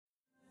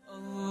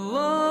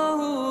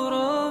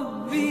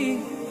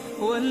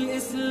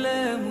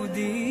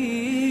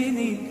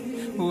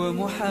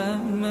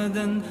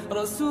محمدا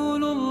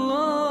رسول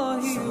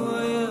الله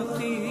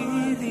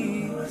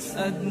ويقيني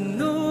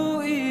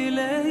أدنو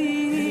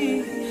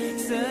إليه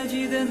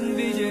ساجدا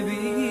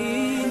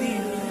بجبيني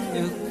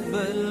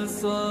اقبل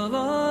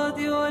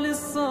صلاتي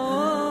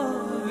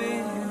وللصواب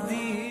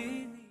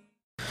اهديني.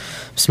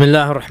 بسم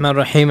الله الرحمن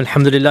الرحيم.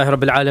 الحمد لله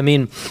رب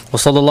العالمين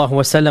وصلى الله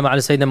وسلم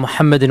على سيدنا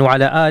محمد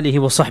وعلى آله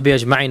وصحبه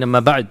أجمعين. أما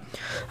بعد,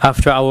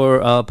 after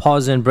our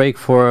pause and break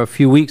for a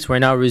few weeks, we're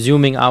now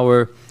resuming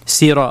our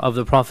seerah of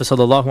the Prophet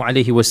sallallahu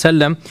alaihi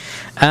wasallam,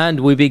 and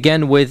we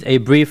begin with a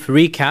brief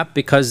recap,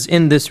 because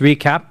in this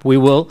recap we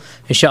will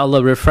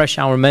inshallah refresh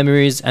our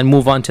memories and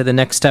move on to the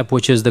next step,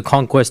 which is the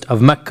conquest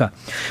of Mecca.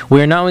 We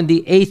are now in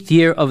the 8th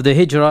year of the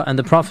Hijrah, and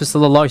the Prophet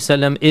sallallahu alaihi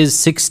wasallam is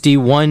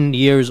 61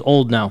 years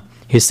old now.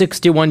 He's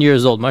 61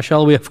 years old.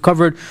 MashaAllah, we have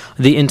covered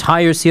the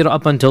entire seerah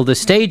up until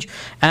this stage,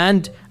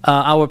 and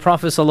our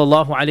Prophet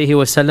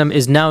ﷺ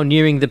is now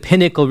nearing the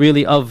pinnacle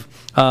really of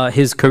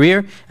his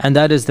career, and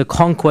that is the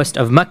conquest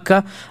of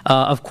Mecca.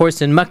 Of course,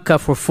 in Mecca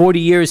for 40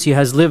 years he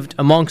has lived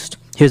amongst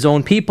his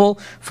own people.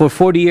 For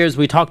 40 years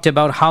we talked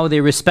about how they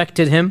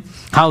respected him,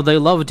 how they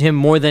loved him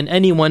more than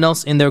anyone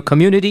else in their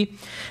community,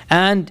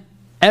 and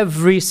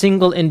every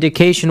single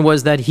indication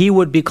was that he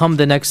would become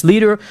the next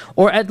leader,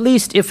 or at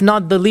least if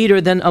not the leader,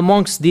 then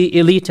amongst the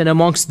elite and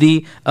amongst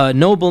the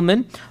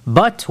noblemen.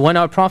 But when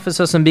our Prophet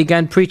ﷺ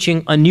began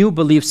preaching a new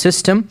belief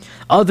system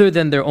other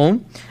than their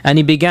own, and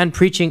he began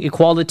preaching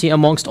equality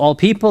amongst all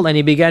people, and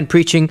he began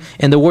preaching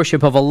in the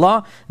worship of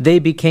Allah, they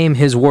became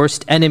his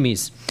worst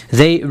enemies.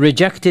 They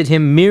rejected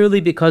him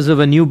merely because of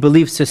a new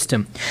belief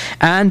system,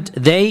 and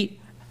they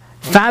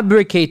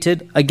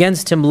fabricated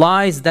against him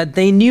lies that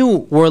they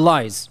knew were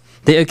lies.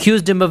 They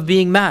accused him of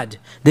being mad.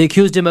 They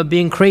accused him of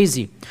being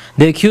crazy.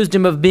 They accused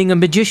him of being a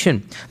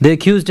magician. They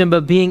accused him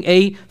of being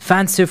a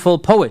fanciful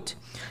poet.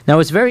 Now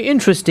it's very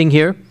interesting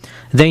here.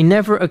 They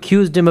never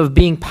accused him of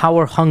being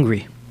power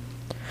hungry,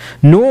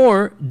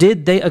 nor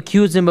did they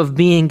accuse him of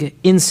being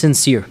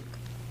insincere.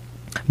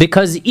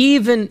 Because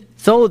even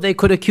though they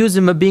could accuse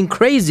him of being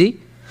crazy,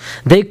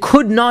 they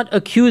could not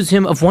accuse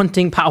him of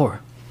wanting power.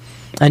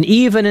 And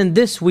even in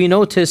this we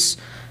notice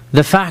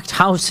the fact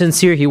how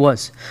sincere he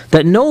was,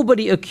 that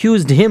nobody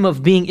accused him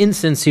of being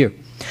insincere.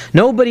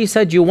 Nobody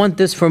said you want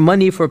this for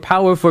money, for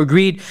power, for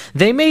greed.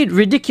 They made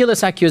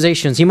ridiculous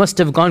accusations. He must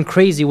have gone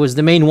crazy was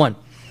the main one,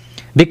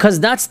 because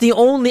that's the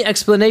only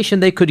explanation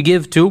they could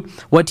give to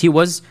what he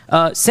was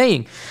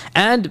saying.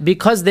 And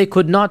because they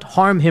could not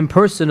harm him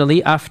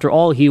personally, after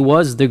all he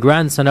was the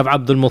grandson of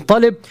Abdul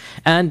Muttalib,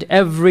 and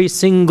every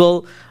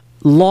single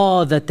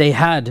law that they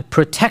had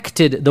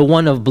protected the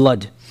one of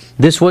blood.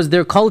 This was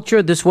their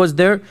culture, this was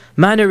their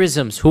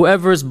mannerisms.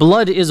 Whoever's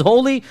blood is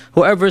holy,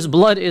 whoever's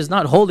blood is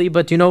not holy,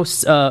 but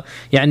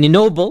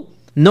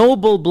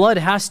noble blood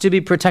has to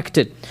be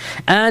protected.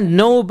 And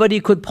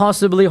nobody could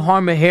possibly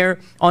harm a hair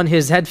on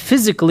his head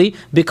physically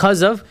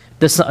because of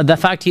the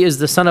fact he is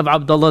the son of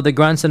Abdullah, the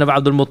grandson of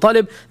Abdul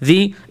Muttalib,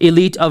 the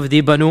elite of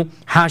the Banu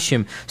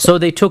Hashim. So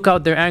they took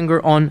out their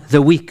anger on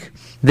the weak.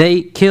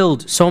 They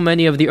killed so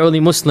many of the early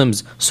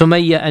Muslims,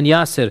 Sumayya and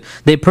Yasir.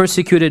 They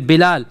persecuted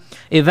Bilal.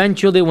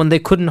 Eventually, when they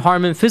couldn't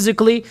harm him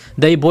physically,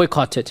 they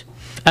boycotted.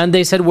 And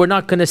they said, we're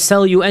not going to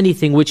sell you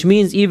anything, which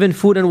means even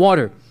food and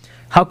water.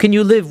 How can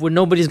you live when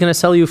nobody's going to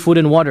sell you food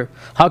and water?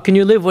 How can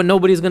you live when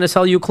nobody's going to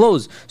sell you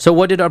clothes? So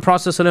what did our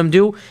Prophet ﷺ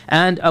do?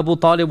 And Abu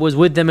Talib was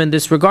with them in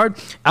this regard.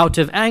 Out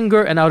of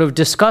anger and out of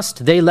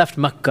disgust, they left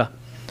Mecca.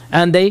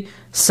 And they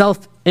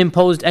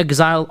self-imposed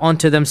exile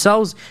onto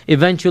themselves.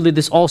 Eventually,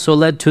 this also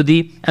led to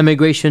the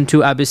emigration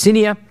to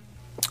Abyssinia.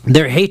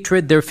 Their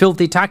hatred, their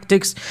filthy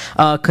tactics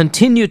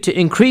continued to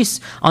increase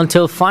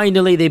until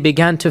finally they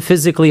began to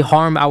physically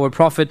harm our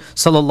Prophet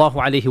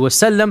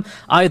ﷺ,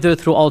 either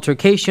through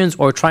altercations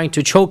or trying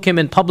to choke him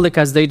in public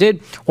as they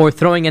did, or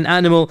throwing an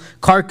animal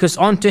carcass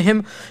onto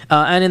him.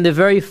 And in the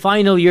very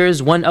final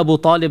years when Abu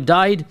Talib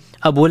died,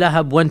 Abu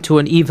Lahab went to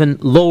an even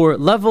lower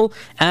level,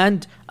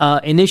 and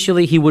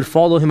initially he would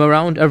follow him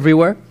around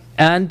everywhere,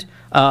 and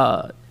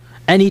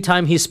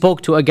anytime he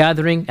spoke to a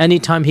gathering,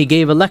 anytime he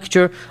gave a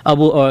lecture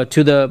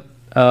to the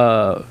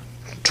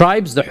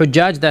tribes, the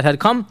Hujjaj that had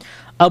come,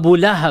 Abu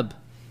Lahab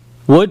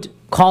would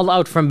call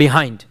out from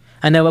behind.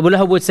 And Abu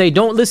Lahab would say,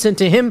 don't listen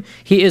to him,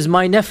 he is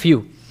my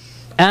nephew.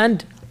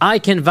 And I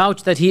can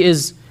vouch that he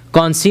is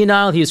gone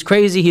senile, he is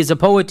crazy, he is a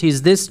poet, he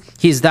is this,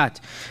 he is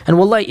that. And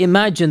wallahi,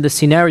 imagine the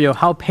scenario,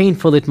 how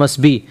painful it must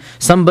be.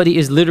 Somebody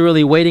is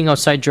literally waiting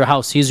outside your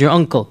house, he's your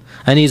uncle,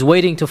 and he's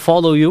waiting to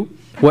follow you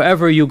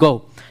wherever you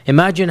go.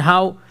 Imagine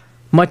how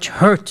much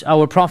hurt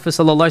our Prophet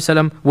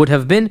ﷺ would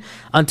have been,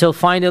 until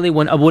finally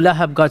when Abu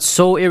Lahab got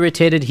so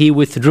irritated, he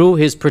withdrew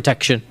his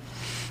protection.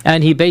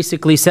 And he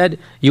basically said,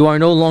 you are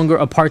no longer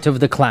a part of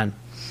the clan.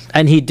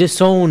 And he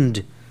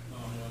disowned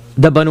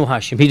the Banu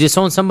Hashim. He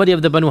disowned somebody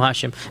of the Banu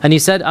Hashim. And he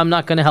said, I'm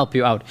not going to help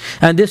you out.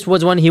 And this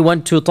was when he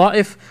went to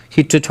Ta'if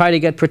to try to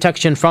get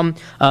protection from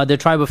the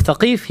tribe of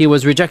Thaqif. He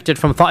was rejected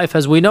from Ta'if,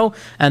 as we know.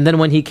 And then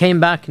when he came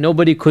back,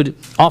 nobody could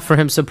offer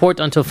him support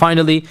until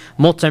finally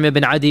Mut'im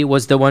ibn Adi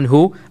was the one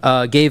who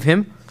gave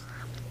him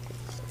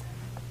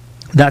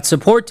that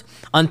support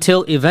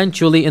until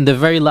eventually in the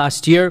very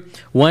last year,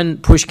 when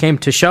push came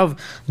to shove,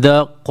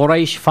 the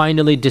Quraysh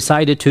finally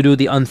decided to do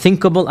the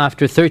unthinkable.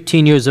 After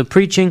 13 years of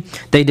preaching,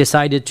 they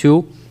decided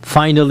to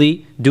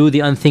finally do the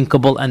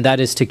unthinkable, and that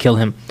is to kill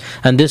him.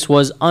 And this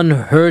was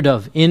unheard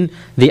of in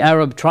the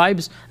Arab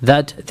tribes,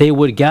 that they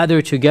would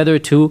gather together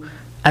to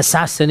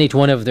assassinate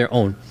one of their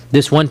own.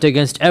 This went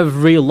against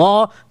every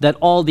law that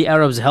all the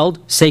Arabs held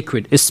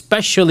sacred,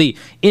 especially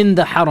in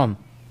the Haram.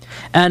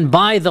 And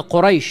by the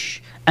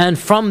Quraysh and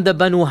from the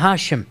Banu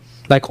Hashim,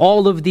 like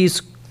all of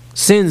these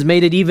sins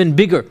made it even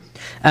bigger.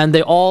 And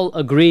they all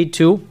agreed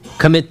to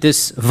commit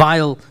this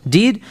vile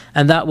deed.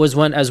 And that was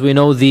when, as we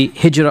know, the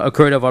hijrah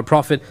occurred of our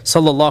Prophet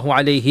sallallahu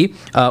alaihi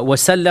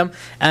wasallam,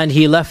 and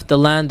he left the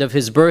land of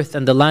his birth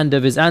and the land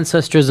of his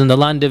ancestors and the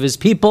land of his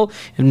people.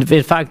 In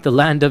fact, the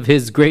land of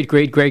his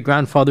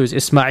great-great-great-grandfathers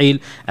Ismail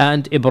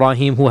and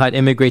Ibrahim, who had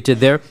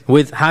immigrated there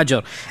with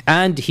Hajar.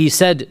 And he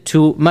said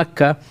to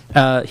Mecca,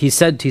 he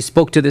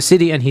spoke to the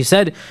city and he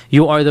said,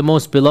 "You are the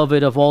most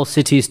beloved of all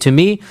cities to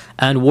me,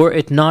 and were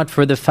it not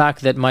for the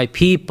fact that my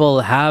people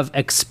have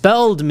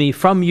expelled me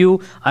from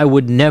you, I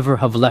would never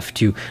have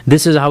left you."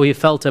 This is how he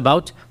felt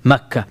about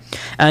Mecca.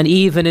 And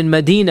even in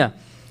Medina,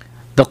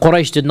 the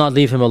Quraysh did not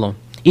leave him alone.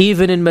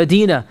 Even in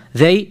Medina,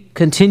 they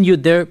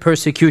continued their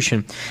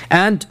persecution.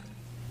 And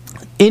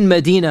in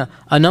Medina,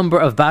 a number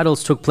of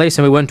battles took place,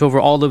 and we went over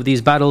all of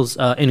these battles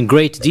in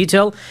great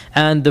detail.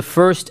 And the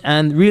first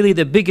and really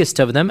the biggest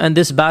of them, and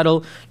this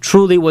battle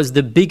truly was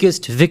the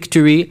biggest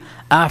victory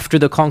after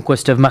the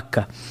conquest of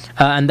Mecca,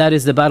 and that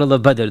is the Battle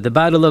of Badr. The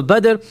Battle of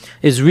Badr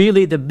is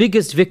really the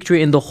biggest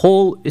victory in the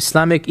whole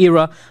Islamic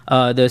era,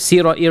 the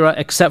Seerah era,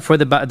 except for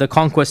the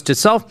conquest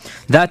itself.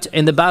 That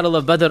in the Battle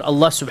of Badr,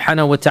 Allah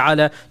subhanahu wa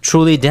ta'ala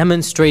truly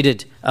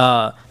demonstrated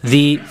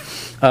the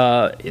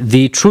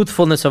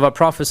truthfulness of our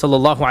Prophet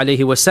sallallahu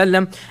alaihi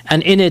wasallam,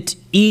 and in it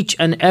each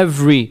and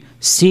every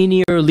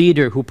senior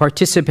leader who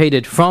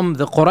participated from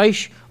the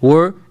Quraysh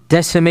were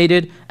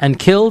decimated and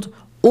killed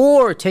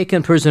or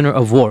taken prisoner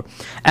of war.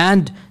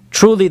 And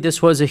truly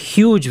this was a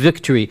huge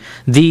victory.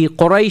 The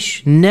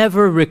Quraysh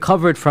never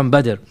recovered from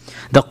Badr.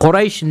 The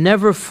Quraysh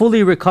never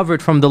fully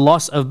recovered from the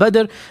loss of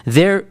Badr.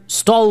 Their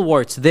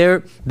stalwarts,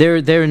 their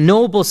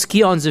noble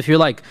scions, if you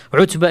like,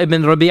 Utbah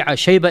ibn Rabi'ah,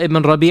 Shayba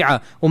ibn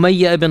Rabi'ah,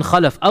 Umayyah ibn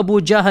Khalaf, Abu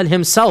Jahl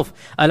himself,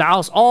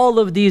 Al-As, all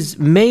of these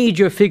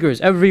major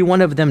figures, every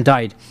one of them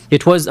died.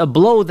 It was a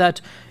blow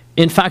that,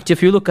 in fact,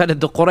 if you look at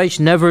it, the Quraysh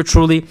never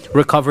truly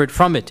recovered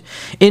from it.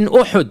 In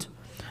Uhud,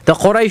 the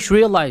Quraysh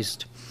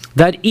realized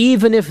that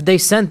even if they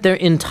sent their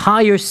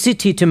entire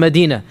city to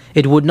Medina,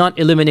 it would not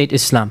eliminate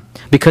Islam,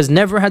 because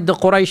never had the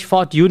Quraysh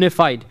fought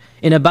unified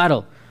in a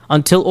battle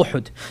until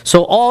Uhud.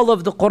 So all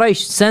of the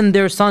Quraysh send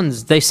their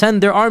sons, they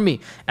send their army,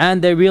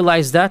 and they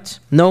realized that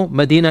no,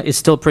 Medina is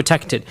still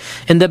protected.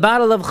 In the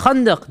Battle of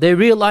Khandaq, they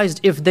realized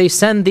if they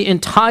send the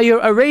entire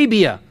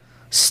Arabia,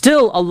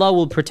 still Allah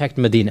will protect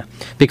Medina.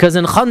 Because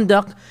in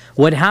Khandaq,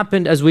 what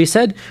happened, as we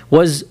said,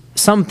 was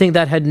something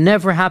that had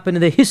never happened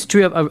in the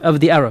history of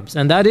the Arabs.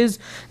 And that is,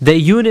 they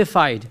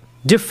unified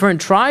different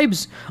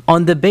tribes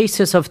on the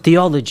basis of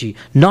theology,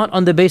 not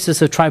on the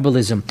basis of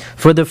tribalism.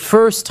 For the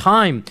first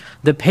time,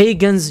 the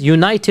pagans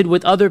united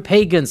with other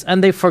pagans,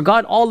 and they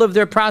forgot all of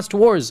their past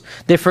wars.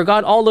 They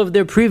forgot all of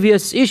their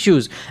previous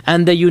issues,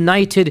 and they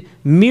united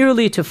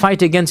merely to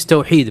fight against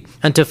Tawheed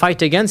and to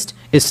fight against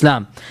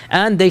Islam.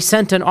 And they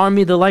sent an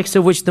army the likes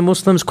of which the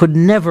Muslims could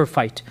never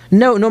fight.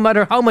 No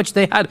matter how much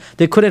they had,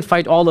 they couldn't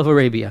fight all of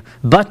Arabia.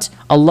 But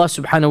Allah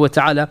subhanahu wa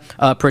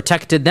ta'ala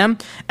protected them.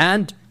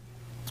 And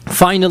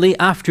finally,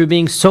 after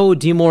being so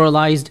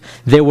demoralized,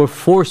 they were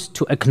forced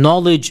to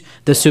acknowledge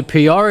the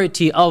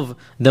superiority of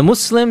the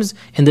Muslims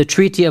in the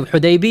Treaty of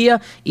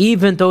Hudaybiyah,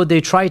 even though they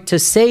tried to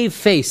save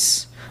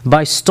face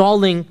by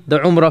stalling the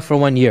Umrah for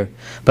 1 year.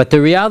 But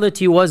the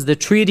reality was, the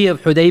Treaty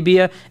of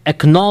Hudaybiyah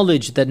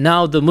acknowledged that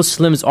now the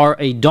Muslims are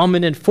a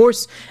dominant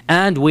force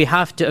and we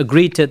have to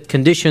agree to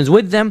conditions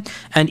with them,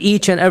 and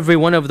each and every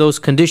one of those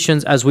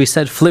conditions, as we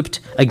said, flipped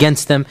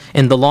against them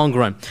in the long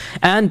run.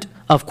 And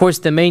of course,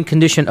 the main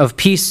condition of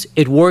peace,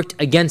 it worked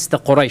against the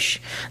Quraysh.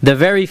 The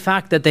very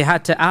fact that they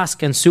had to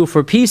ask and sue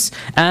for peace,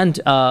 and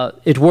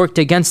it worked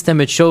against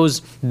them, it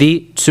shows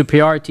the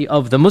superiority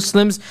of the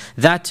Muslims,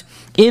 that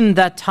in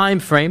that time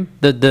frame,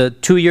 the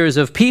 2 years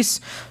of peace,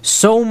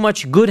 so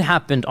much good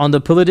happened on the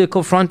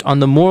political front, on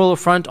the moral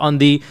front, on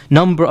the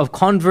number of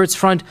converts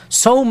front.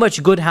 So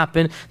much good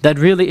happened that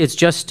really it's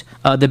just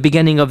the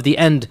beginning of the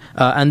end,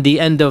 and the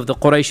end of the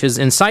Quraysh is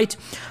in sight.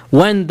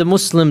 When the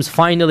Muslims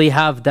finally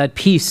have that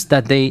peace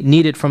that they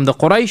needed from the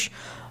Quraysh,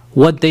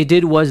 what they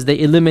did was they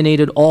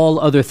eliminated all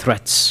other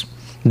threats.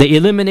 They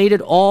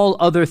eliminated all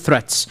other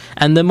threats.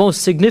 And the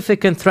most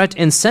significant threat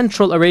in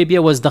Central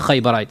Arabia was the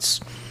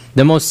Khaybarites.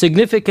 The most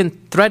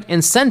significant threat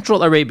in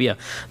Central Arabia,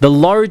 the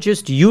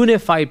largest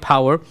unified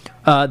power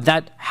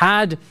that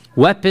had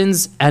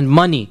weapons and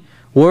money,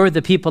 were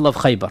the people of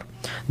Khaybar.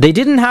 They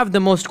didn't have the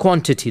most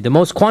quantity. The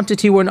most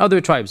quantity were in other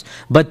tribes.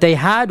 But they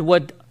had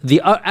what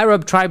the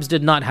Arab tribes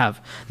did not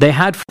have. They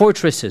had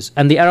fortresses,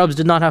 and the Arabs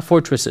did not have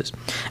fortresses.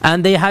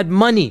 And they had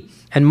money,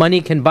 and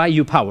money can buy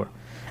you power.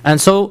 And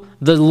so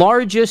the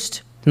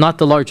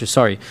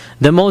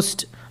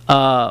most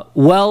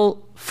well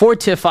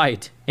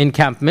fortified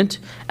encampment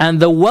and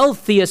the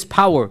wealthiest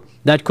power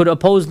that could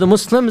oppose the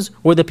Muslims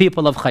were the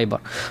people of Khaybar.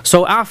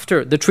 So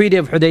after the Treaty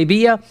of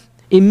Hudaybiyah,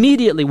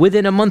 immediately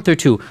within a month or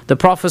two, the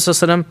Prophet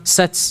ﷺ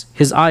sets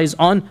his eyes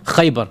on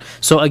Khaybar.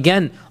 So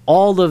again,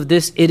 all of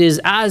this, it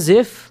is as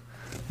if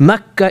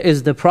Mecca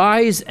is the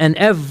prize and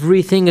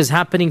everything is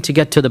happening to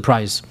get to the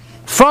prize.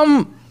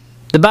 From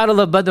the Battle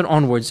of Badr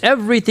onwards,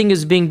 everything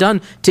is being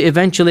done to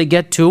eventually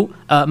get to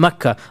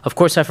Mecca. Of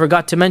course, I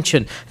forgot to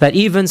mention that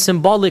even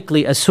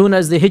symbolically, as soon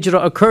as the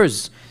Hijrah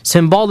occurs,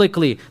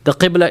 symbolically, the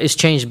Qibla is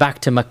changed back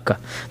to Mecca.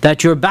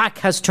 That your back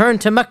has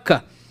turned to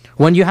Mecca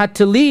when you had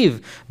to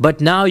leave,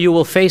 but now you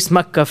will face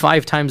Mecca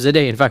 5 times a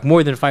day, in fact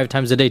more than 5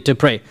 times a day to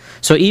pray.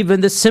 So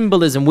even the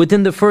symbolism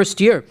within the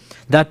first year,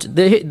 that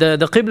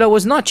the Qibla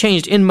was not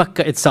changed in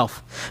Mecca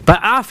itself.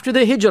 But after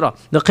the Hijrah,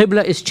 the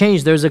Qibla is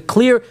changed. There's a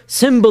clear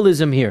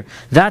symbolism here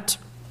that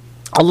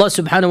Allah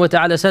subhanahu wa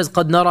ta'ala says,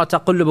 قَدْ نَرَى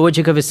تَقُلُّبَ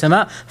وَجْهِكَ فِي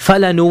السَّمَاءِ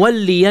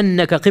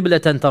فَلَنُوَلِّيَنَّكَ قِبْلَةً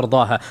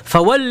تَرْضَاهَا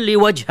فَوَلِّ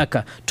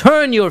وَجْهَكَ.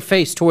 Turn your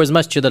face towards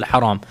Masjid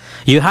al-Haram.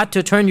 You had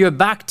to turn your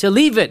back to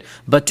leave it,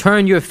 but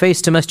turn your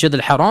face to Masjid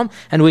al-Haram.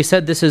 And we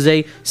said this is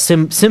a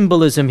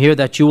symbolism here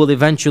that you will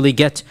eventually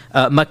get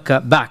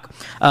Mecca back.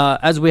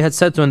 As we had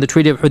said in the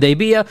Treaty of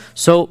Hudaybiyah,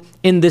 so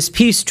in this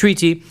peace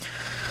treaty,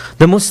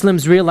 the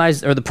Muslims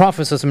realized, or the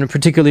Prophet ﷺ in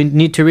particular,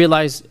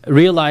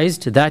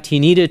 realized that he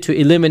needed to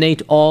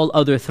eliminate all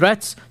other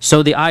threats.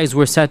 So the eyes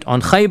were set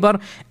on Khaybar.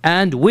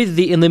 And with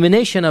the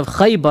elimination of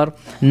Khaybar,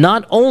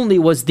 not only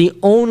was the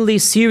only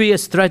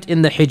serious threat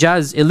in the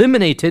Hijaz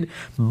eliminated,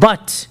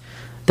 but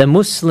the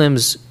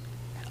Muslims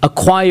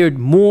acquired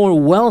more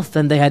wealth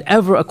than they had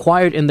ever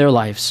acquired in their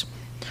lives.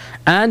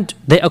 And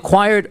they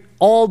acquired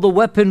all the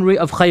weaponry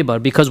of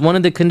Khaybar, because one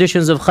of the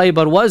conditions of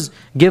Khaybar was,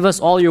 give us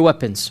all your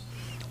weapons.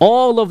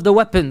 All of the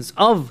weapons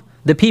of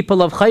the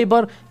people of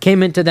Khaybar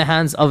came into the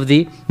hands of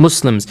the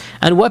Muslims.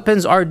 And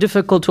weapons are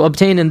difficult to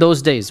obtain in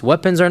those days.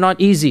 Weapons are not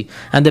easy.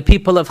 And the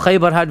people of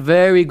Khaybar had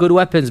very good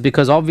weapons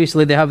because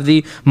obviously they have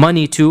the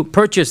money to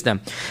purchase them.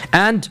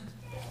 And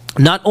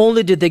not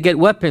only did they get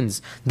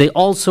weapons, they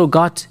also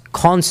got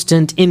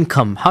constant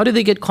income. How did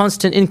they get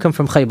constant income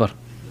from Khaybar?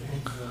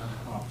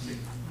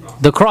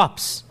 The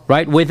crops,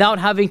 right? Without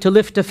having to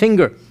lift a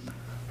finger,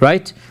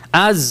 right?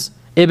 As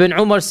Ibn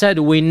Umar said,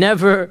 we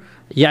never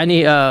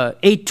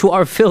ate to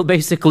our fill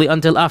basically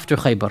until after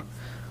Khaybar.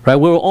 Right?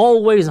 We were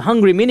always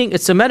hungry, meaning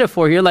it's a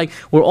metaphor here, like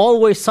we're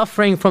always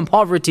suffering from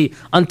poverty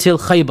until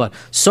Khaybar.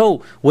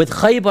 So with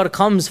Khaybar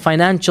comes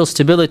financial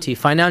stability,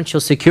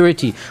 financial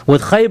security.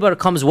 With Khaybar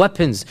comes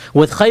weapons.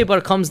 With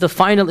Khaybar comes the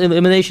final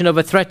elimination of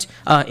a threat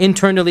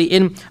internally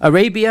in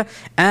Arabia.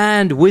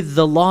 And with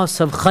the loss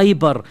of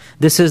Khaybar,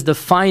 this is the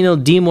final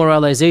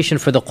demoralization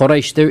for the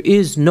Quraysh. There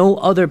is no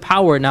other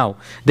power now.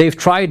 They've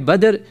tried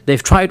Badr,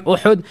 they've tried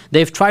Uhud,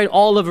 they've tried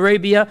all of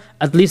Arabia,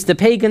 at least the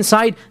pagan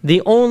side.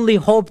 The only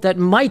hope that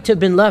might have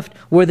been left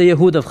were the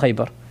Yahud of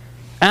Khaybar.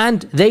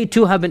 And they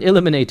too have been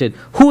eliminated.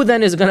 Who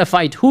then is going to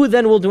fight? Who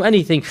then will do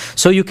anything?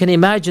 So you can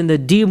imagine the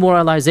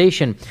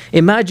demoralization.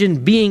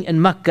 Imagine being in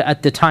Mecca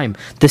at the time.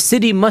 The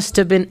city must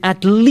have been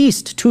at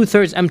least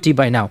 2/3 empty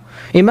by now.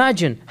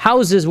 Imagine,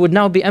 houses would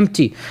now be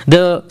empty.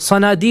 The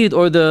Sanadid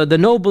or the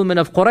noblemen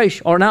of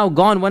Quraysh are now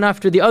gone one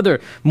after the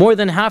other. More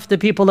than half the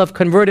people have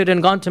converted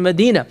and gone to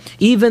Medina.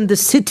 Even the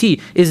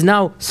city is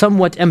now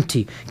somewhat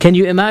empty. Can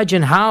you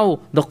imagine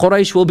how the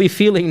Quraysh will be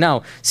feeling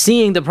now,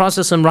 seeing the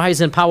Prophet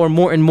rise in power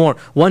more and more?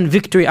 One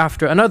victory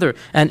after another.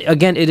 And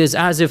again, it is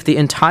as if the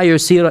entire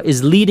seerah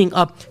is leading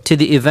up to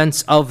the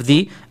events of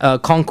the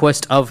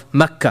conquest of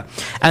Mecca.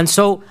 And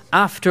so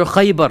after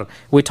Khaybar,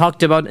 we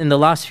talked about in the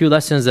last few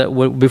lessons that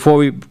before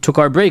we took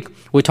our break,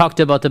 we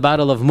talked about the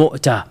Battle of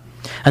Mu'tah.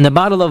 And the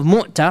Battle of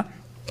Mu'tah,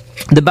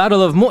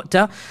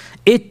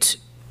 it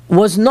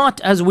was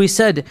not, as we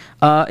said,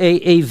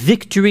 a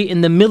victory in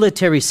the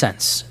military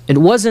sense. It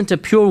wasn't a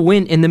pure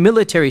win in the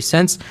military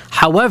sense.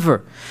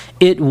 However,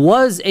 it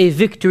was a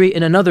victory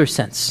in another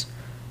sense.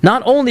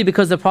 Not only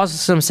because the Prophet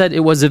ﷺ said it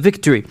was a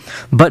victory,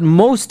 but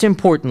most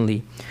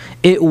importantly,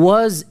 it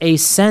was a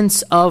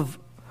sense of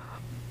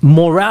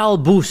morale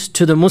boost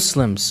to the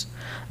Muslims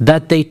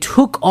that they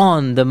took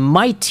on the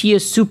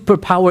mightiest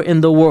superpower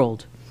in the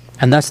world,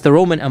 and that's the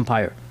Roman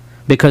Empire.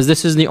 Because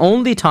this is the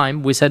only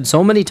time, we said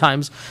so many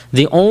times,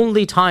 the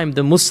only time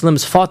the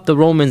Muslims fought the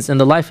Romans in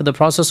the life of the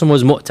Prophet ﷺ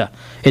was Mu'tah.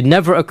 It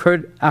never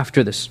occurred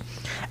after this.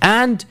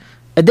 And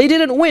they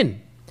didn't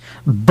win,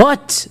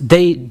 but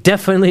they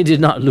definitely did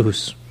not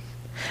lose.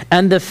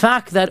 And the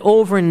fact that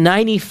over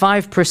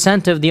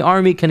 95% of the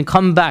army can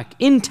come back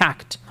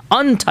intact,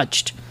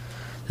 untouched,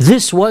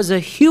 this was a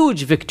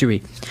huge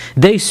victory.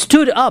 They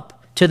stood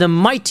up to the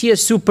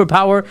mightiest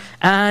superpower,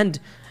 and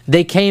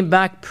they came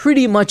back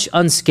pretty much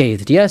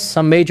unscathed. Yes,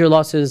 some major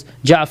losses.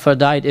 Ja'far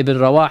died, Ibn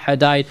Rawaha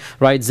died,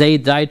 right?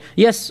 Zayd died.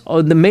 Yes,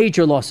 the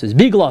major losses,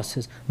 big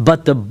losses.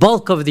 But the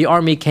bulk of the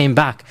army came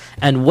back.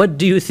 And what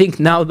do you think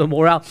now the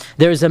morale?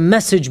 There's a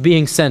message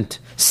being sent.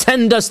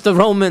 Send us the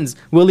Romans,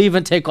 we'll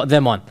even take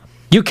them on.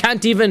 You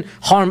can't even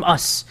harm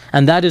us.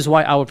 And that is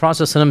why our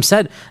Prophet ﷺ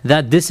said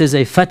that this is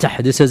a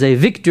fatah, this is a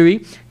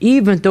victory,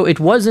 even though it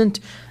wasn't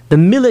the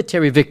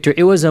military victory,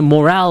 it was a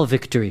morale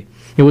victory.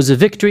 It was a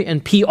victory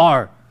in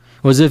PR.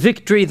 It was a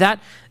victory that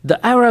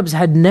the Arabs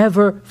had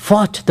never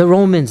fought the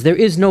Romans. There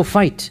is no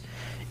fight.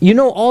 You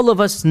know, all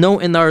of us know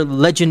in our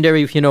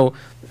legendary,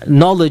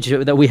 knowledge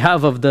that we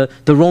have of the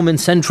Roman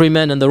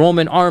sentrymen and the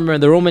Roman armor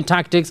and the Roman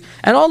tactics,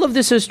 and all of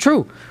this is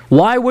true.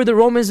 Why were the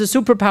Romans the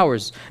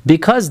superpowers?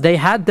 Because they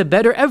had the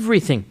better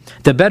everything,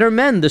 the better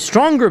men, the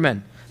stronger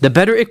men, the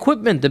better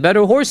equipment, the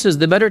better horses,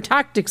 the better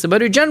tactics, the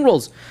better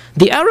generals.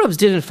 The Arabs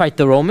didn't fight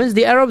the Romans.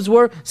 The Arabs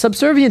were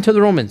subservient to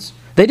the Romans.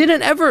 They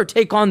didn't ever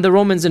take on the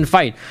Romans and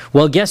fight.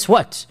 Well, guess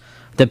what?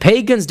 The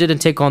pagans didn't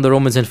take on the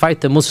Romans and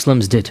fight, the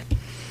Muslims did.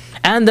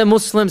 And the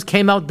Muslims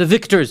came out the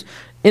victors.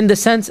 In the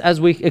sense,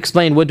 as we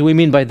explained, what do we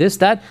mean by this?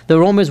 That the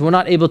Romans were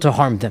not able to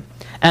harm them.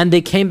 And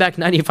they came back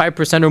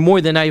 95% or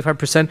more than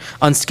 95%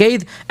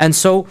 unscathed. And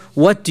so,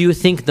 what do you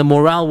think the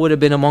morale would have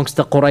been amongst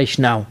the Quraysh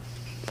now?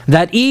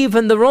 That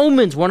even the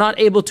Romans were not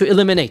able to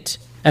eliminate.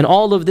 And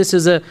all of this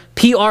is a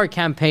PR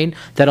campaign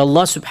that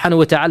Allah subhanahu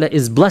wa ta'ala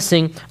is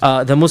blessing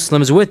the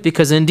Muslims with,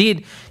 because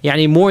indeed,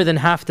 more than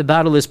half the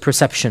battle is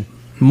perception.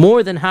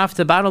 More than half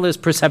the battle is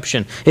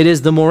perception. It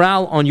is the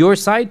morale on your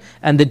side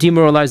and the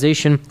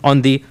demoralization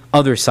on the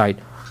other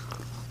side.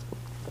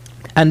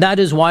 And that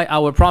is why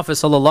our Prophet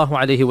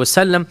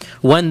ﷺ,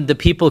 when the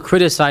people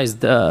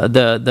criticized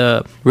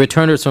the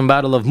returners from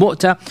Battle of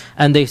Mu'tah,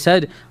 and they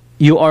said,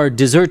 you are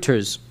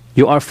deserters,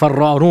 you are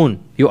farrarun,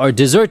 you are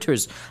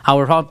deserters.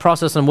 Our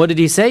Prophet ﷺ, what did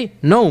he say?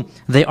 No,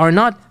 they are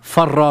not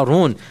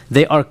farrarun,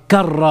 they are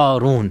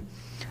karrarun.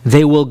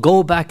 They will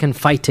go back and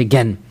fight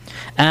again.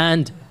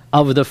 And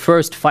of the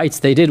first fights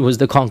they did was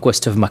the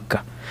conquest of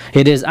Mecca.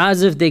 It is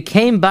as if they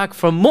came back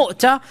from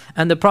Mu'tah,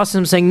 and the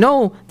Prophet saying,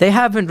 no, they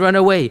haven't run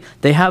away.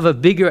 They have a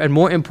bigger and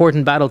more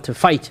important battle to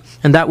fight,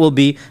 and that will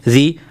be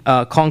the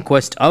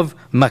conquest of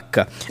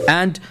Mecca.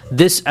 And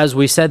this, as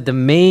we said, the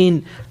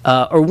main,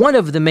 or one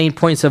of the main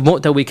points of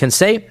Mu'tah, we can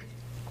say,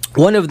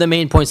 one of the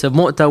main points of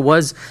Mu'tah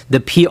was the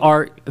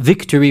PR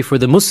victory for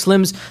the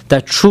Muslims,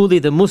 that truly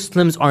the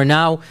Muslims are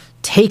now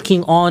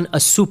taking on a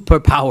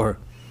superpower.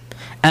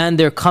 And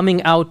they're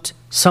coming out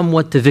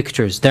somewhat the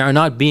victors. They are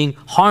not being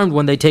harmed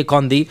when they take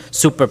on the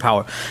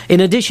superpower. In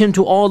addition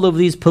to all of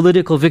these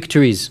political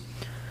victories,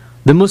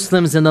 the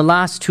Muslims in the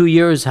last 2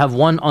 years have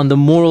won on the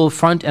moral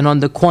front and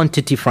on the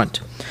quantity front.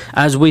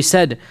 As we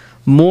said,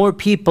 more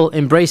people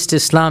embraced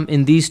Islam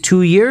in these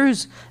 2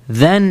 years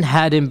than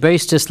had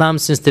embraced Islam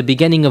since the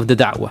beginning of the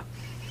da'wah.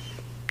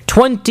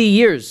 20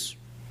 years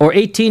or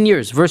 18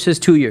 years versus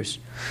 2 years.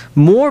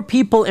 More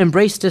people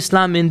embraced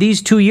Islam in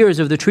these 2 years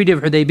of the Treaty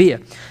of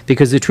Hudaybiyah,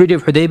 because the Treaty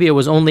of Hudaybiyah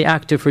was only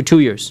active for 2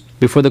 years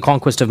before the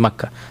conquest of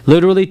Mecca.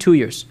 Literally 2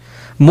 years.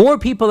 More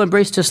people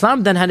embraced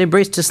Islam than had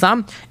embraced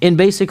Islam in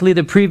basically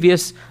the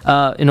previous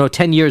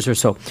 10 years or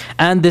so.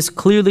 And this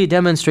clearly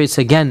demonstrates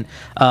again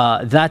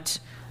that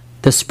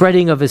the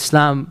spreading of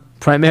Islam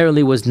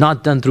primarily was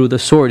not done through the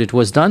sword. It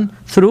was done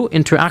through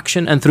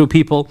interaction and through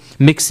people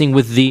mixing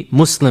with the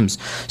Muslims.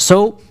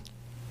 So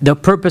the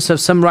purpose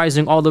of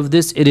summarizing all of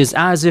this, it is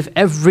as if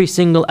every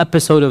single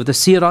episode of the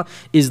seerah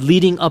is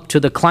leading up to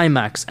the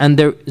climax. And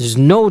there is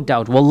no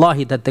doubt,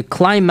 wallahi, that the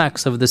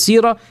climax of the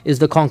seerah is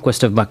the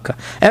conquest of Mecca.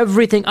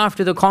 Everything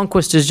after the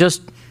conquest is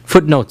just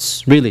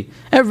footnotes, really.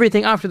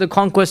 Everything after the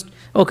conquest,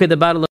 okay, the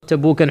battle of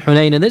Tabuk and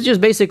Hunayn, and it's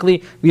just basically,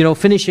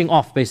 finishing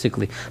off,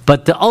 basically.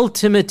 But the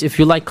ultimate, if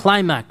you like,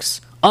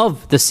 climax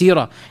of the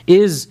seerah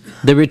is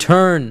the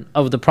return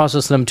of the Prophet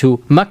ﷺ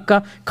to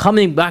Mecca,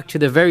 coming back to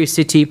the very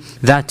city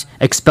that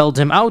expelled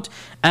him out.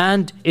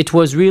 And it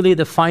was really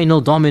the final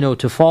domino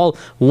to fall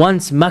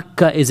once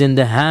Mecca is in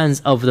the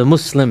hands of the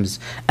Muslims,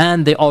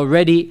 and they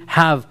already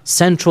have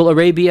Central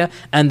Arabia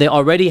and they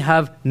already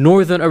have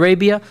Northern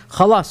Arabia.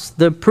 Khalas,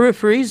 the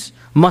peripheries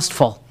must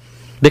fall.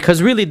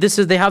 Because really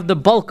they have the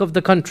bulk of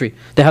the country.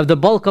 They have the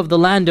bulk of the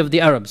land of the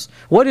Arabs.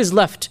 What is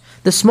left?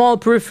 The small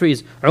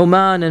peripheries,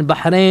 Oman and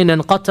Bahrain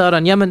and Qatar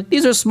and Yemen.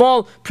 These are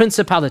small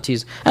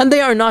principalities. And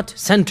they are not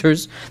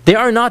centers. They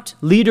are not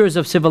leaders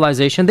of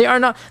civilization. They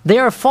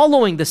are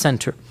following the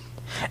center.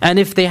 And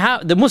if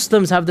the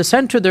Muslims have the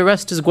center, the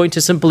rest is going to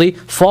simply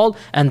fall.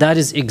 And that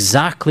is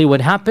exactly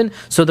what happened.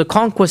 So the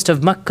conquest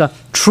of Mecca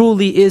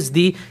truly is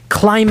the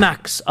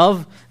climax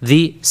of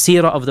the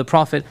seerah of the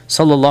Prophet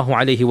sallallahu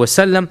alaihi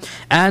wasallam.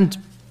 And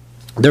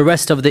the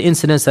rest of the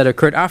incidents that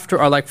occurred after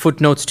are like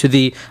footnotes to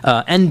the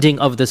ending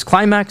of this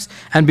climax.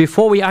 And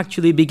before we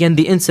actually begin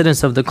the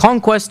incidents of the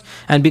conquest,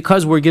 and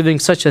because we're giving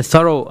such a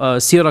thorough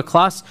seerah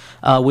class,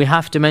 we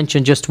have to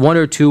mention just one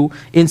or two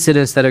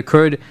incidents that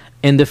occurred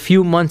in the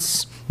few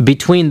months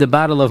between the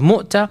Battle of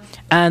Mu'tah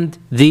and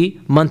the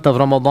month of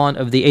Ramadan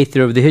of the 8th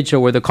year of the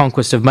Hijrah, where the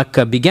conquest of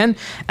Mecca began.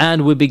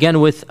 And we begin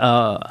with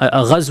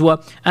a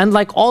ghazwa. And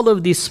like all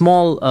of these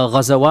small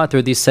ghazawat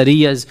or these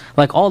sariyas,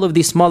 like all of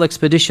these small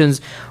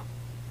expeditions,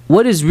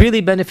 what is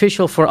really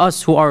beneficial for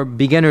us who are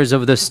beginners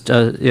of this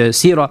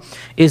seerah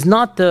is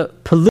not the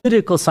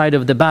political side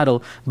of the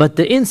battle, but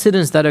the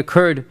incidents that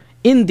occurred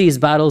in these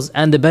battles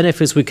and the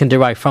benefits we can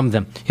derive from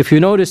them. If you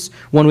notice,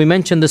 when we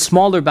mention the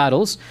smaller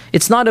battles,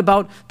 it's not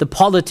about the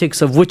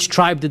politics of which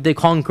tribe did they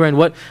conquer and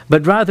what,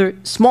 but rather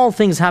small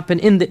things happen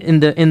in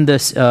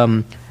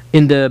the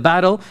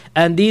battle,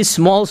 and these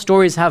small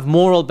stories have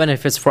moral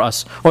benefits for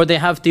us, or they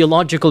have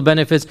theological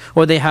benefits,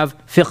 or they have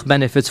fiqh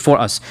benefits for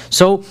us.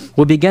 So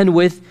we begin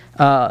with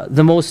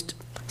the most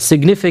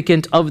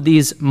significant of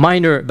these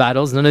minor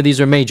battles. None of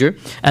these are major,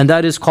 and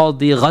that is called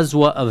the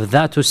Ghazwa of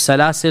Dhatus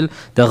Salasil,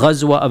 the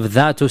Ghazwa of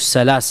Dhatus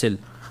Salasil.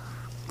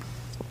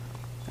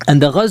 And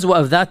the Ghazwa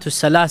of Dhatus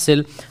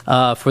Salasil,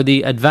 for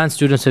the advanced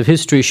students of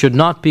history, should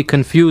not be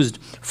confused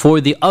for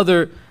the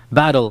other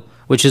battle,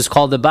 which is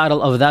called the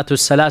Battle of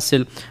Dhatus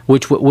Salasil,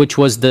 which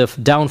was the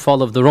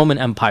downfall of the Roman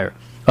Empire.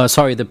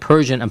 The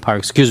Persian Empire,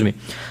 excuse me.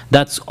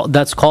 That's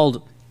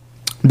called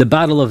the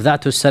Battle of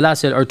Dhatus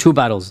Salasil, are two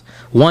battles.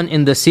 One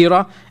in the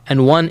Seerah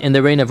and one in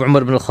the reign of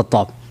Umar ibn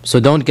al-Khattab. So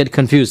don't get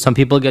confused. Some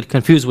people get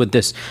confused with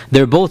this.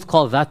 They're both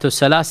called Dhatus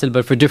Salasil,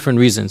 but for different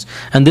reasons.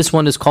 And this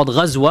one is called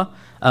Ghazwa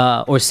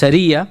or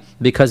Sariya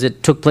because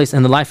it took place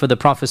in the life of the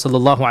Prophet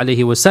sallallahu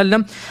alaihi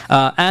wasallam.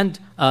 And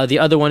the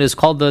other one is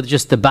called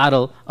just the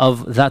Battle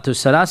of Dhatus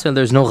Salasil.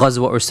 There's no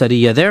Ghazwa or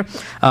Sariya there.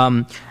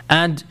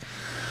 And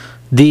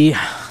the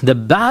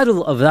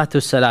Battle of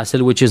Dhatus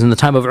Salasil, which is in the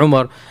time of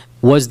Umar,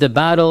 was the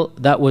battle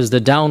that was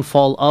the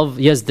downfall of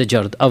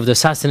Yazdajird, of the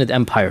Sassanid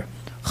Empire.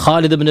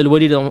 Khalid ibn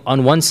al-Walid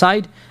on one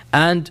side,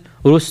 and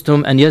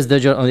Rustum and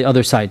Yazdajir on the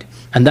other side.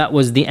 And that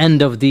was the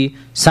end of the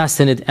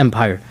Sassanid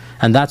Empire.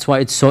 And that's why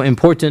it's so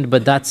important,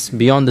 but that's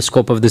beyond the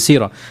scope of the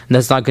seerah. And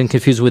let's not get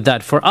confused with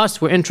that. For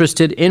us, we're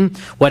interested in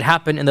what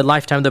happened in the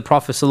lifetime of the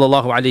Prophet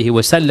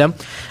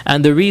ﷺ.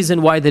 And the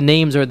reason why the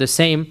names are the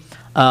same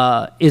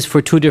is for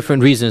two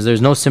different reasons.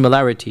 There's no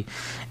similarity.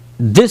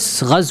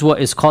 This Ghazwa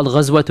is called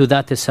Ghazwatu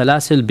Dhat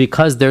Salasil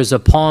because there's a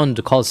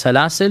pond called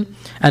Salasil,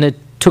 and it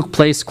took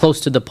place close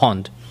to the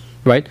pond,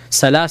 right?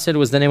 Salasil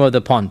was the name of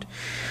the pond.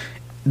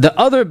 The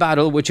other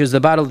battle, which is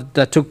the battle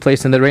that took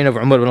place in the reign of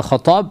Umar ibn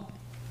al-Khattab,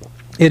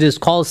 it is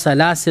called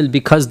Salasil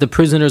because the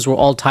prisoners were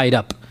all tied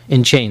up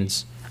in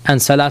chains. And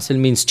Salasil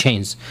means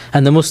chains.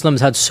 And the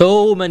Muslims had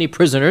so many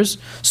prisoners,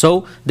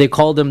 so they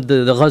called them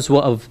the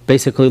Ghazwa of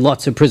basically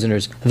lots of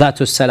prisoners,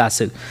 Dhatus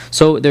Salasil.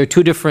 So there are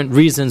two different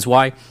reasons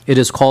why it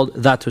is called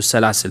Dhatus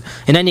Salasil.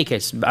 In any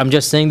case, I'm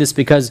just saying this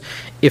because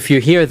if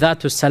you hear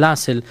Dhatus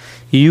Salasil,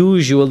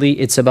 usually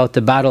it's about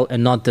the battle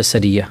and not the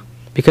Sariyah.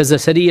 Because the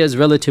Sariyah is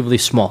relatively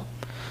small.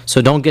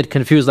 So don't get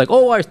confused like,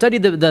 oh, I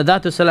studied the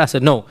Dhatus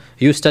Salasil. No,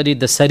 you studied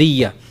the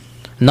Sariyah,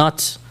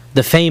 not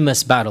the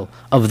famous battle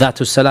of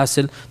Dhatus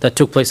Salasil that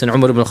took place in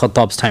Umar ibn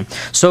al-Khattab's time.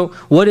 So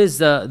what is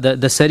the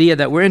Sariyah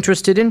that we're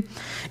interested in?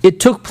 It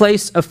took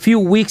place a few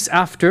weeks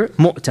after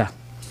Mu'tah.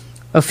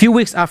 A few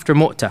weeks after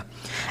Mu'tah.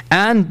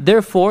 And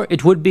therefore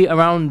it would be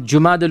around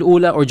Jumad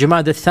al-Ula or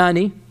Jumad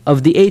al-Thani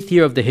of the 8th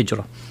year of the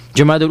Hijrah.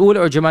 Jumad al-Ula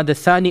or Jumad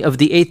al-Thani of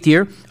the 8th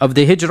year of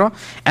the Hijrah.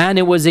 And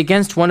it was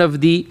against one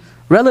of the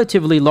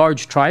relatively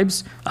large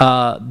tribes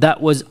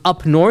that was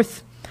up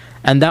north,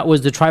 and that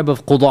was the tribe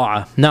of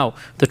Quda'a. Now,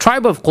 the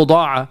tribe of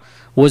Quda'a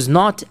was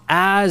not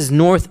as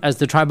north as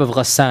the tribe of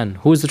Ghassan.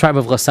 Who is the tribe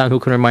of Ghassan?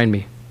 Who can remind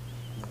me?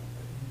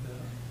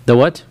 The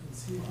what?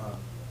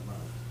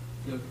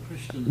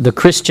 The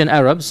Christian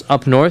Arabs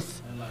up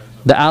north,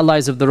 the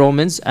allies of the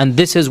Romans, and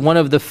this is one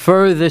of the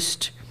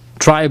furthest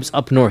tribes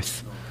up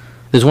north.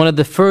 This is one of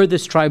the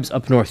furthest tribes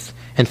up north.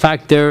 In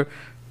fact, their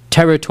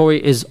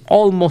territory is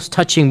almost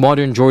touching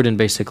modern Jordan,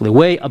 basically,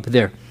 way up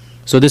there.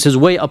 So this is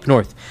way up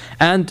north.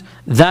 And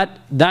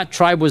that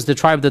tribe was the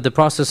tribe that the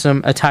Prophet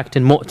attacked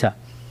in Mu'tah.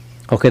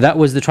 Okay, that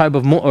was the tribe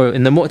of Mu'tah.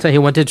 In the Mu'tah, he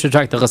wanted to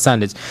attack the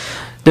Ghassanids.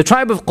 The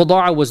tribe of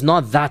Quda'a was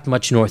not that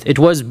much north. It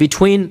was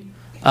between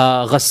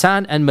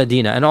Ghassan and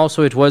Medina. And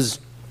also it was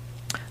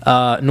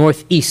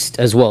northeast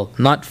as well.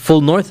 Not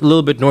full north, a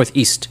little bit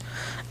northeast.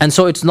 And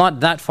so it's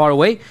not that far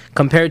away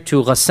compared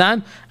to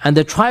Ghassan. And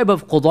the tribe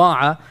of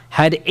Quda'a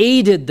had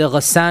aided the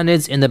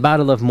Ghassanids in the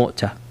battle of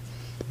Mu'tah.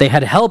 They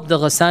had helped the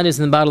Ghassanids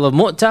in the battle of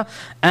Mu'tah,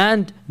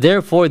 and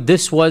therefore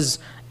this was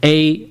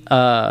a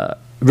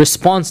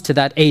response to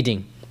that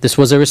aiding. This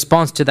was a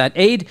response to that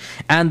aid,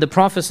 and the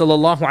Prophet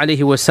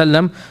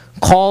ﷺ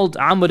called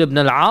Amr ibn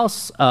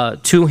al-As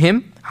to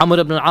him. Amr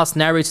ibn al-As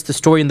narrates the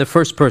story in the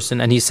first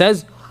person, and he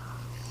says,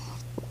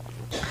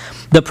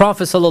 the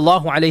Prophet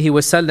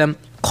ﷺ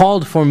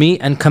called for me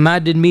and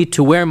commanded me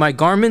to wear my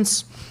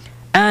garments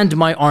and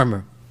my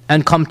armor,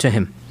 and come to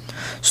him.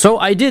 So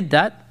I did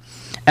that,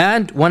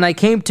 and when I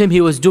came to him,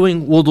 he was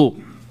doing wudu.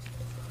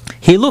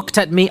 He looked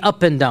at me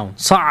up and down.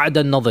 صَعَدَ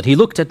النَّظَرِ. He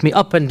looked at me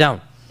up and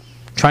down,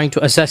 trying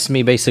to assess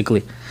me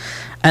basically.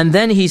 And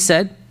then he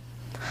said,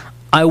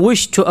 I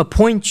wish to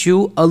appoint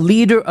you a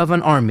leader of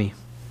an army.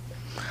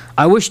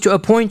 I wish to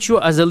appoint you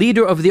as a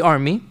leader of the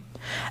army,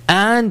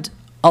 and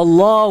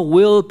Allah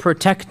will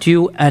protect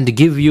you and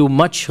give you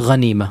much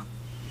ghanima.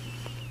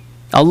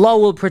 Allah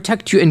will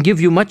protect you and give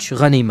you much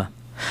ghanima.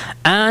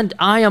 And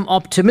I am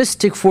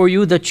optimistic for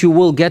you that you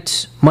will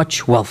get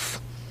much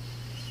wealth.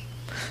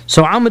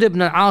 So Amr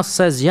ibn al-As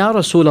says, Ya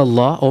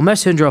Rasulullah, O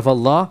Messenger of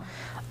Allah,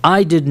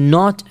 I did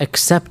not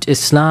accept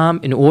Islam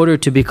in order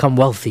to become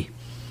wealthy.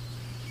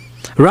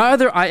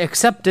 Rather, I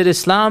accepted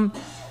Islam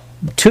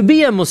to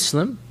be a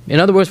Muslim, in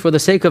other words, for the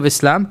sake of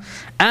Islam,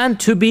 and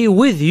to be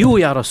with you,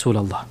 Ya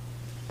Rasulullah.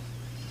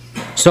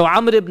 So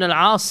Amr ibn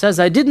al-As says,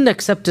 I didn't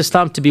accept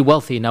Islam to be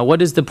wealthy. Now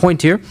what is the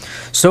point here?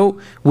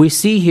 So we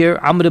see here,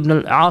 Amr ibn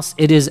al-As,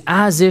 it is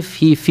as if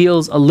he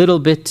feels a little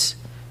bit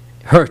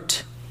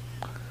hurt.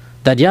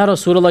 That, Ya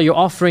Rasulullah, you're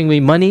offering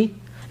me money.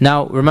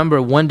 Now remember,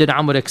 when did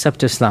Amr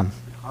accept Islam?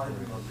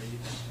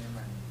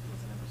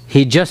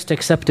 He just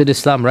accepted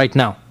Islam right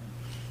now.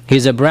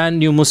 He's a brand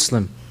new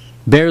Muslim.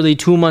 Barely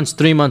 2 months,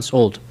 3 months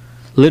old.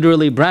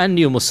 Literally brand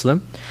new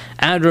Muslim.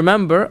 And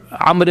remember,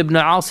 Amr ibn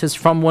al-As is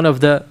from one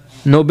of the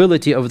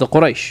nobility of the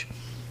Quraysh.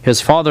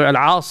 His father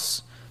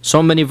Al-As,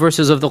 so many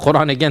verses of the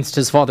Quran against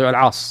his father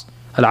Al-As.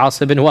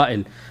 Al-As ibn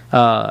Wa'il.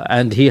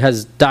 And he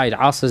has died.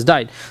 As has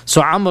died.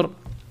 So Amr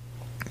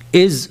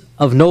is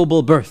of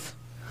noble birth.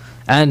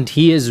 And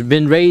he has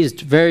been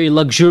raised very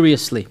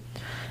luxuriously.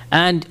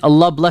 And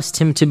Allah blessed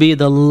him to be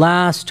the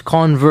last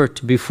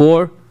convert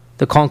before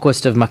the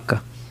conquest of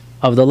Mecca.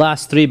 Of the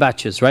last 3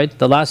 batches, right?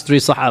 The last 3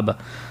 Sahaba.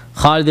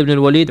 Khalid ibn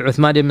al-Walid,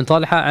 Uthman ibn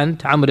Talha,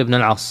 and Amr ibn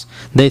al-As.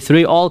 They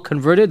 3 all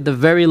converted, the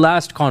very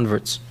last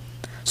converts.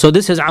 So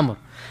this is Amr.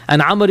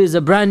 And Amr is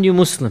a brand new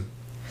Muslim.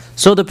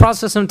 So the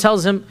Prophet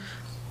tells him,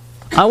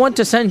 I want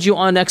to send you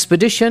on an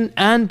expedition,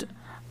 and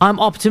I'm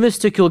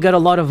optimistic you'll get a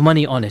lot of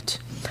money on it.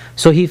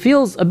 So he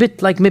feels a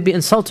bit like maybe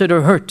insulted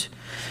or hurt.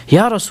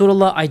 Ya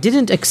Rasulullah, I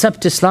didn't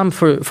accept Islam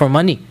for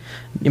money.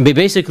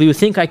 Basically, you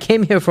think I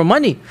came here for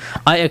money.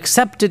 I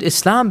accepted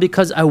Islam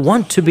because I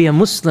want to be a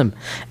Muslim.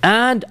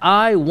 And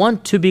I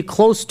want to be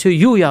close to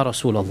you, Ya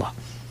Rasulullah.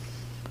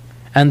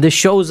 And this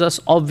shows us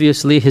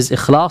obviously his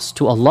ikhlas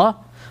to Allah.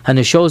 And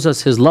it shows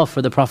us his love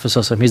for the Prophet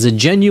ﷺ. He's a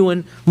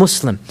genuine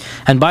Muslim.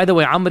 And by the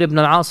way, Amr ibn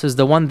al-As is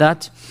the one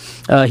that,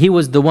 he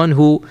was the one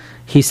who,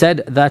 he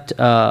said that,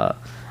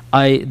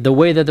 the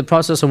way that the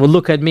Prophet ﷺ would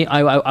look at me,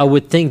 I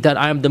would think that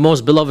I am the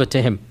most beloved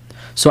to him.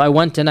 So I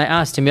went and I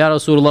asked him, Ya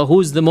Rasulullah,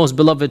 who's the most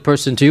beloved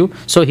person to you?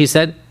 So he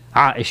said,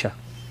 Aisha.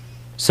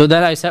 So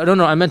then I said,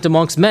 no, I meant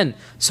amongst men.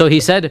 So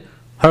he said,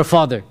 her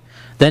father.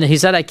 Then he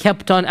said, I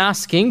kept on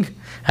asking,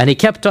 and he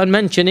kept on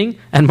mentioning,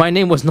 and my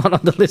name was not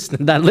on the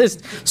list, that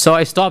list. So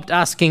I stopped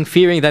asking,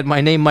 fearing that my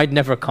name might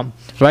never come,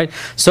 right?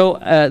 So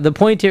the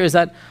point here is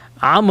that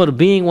Amr,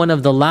 being one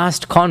of the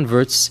last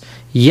converts,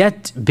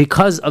 yet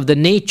because of the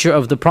nature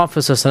of the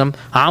Prophet ﷺ,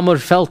 Amr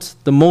felt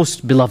the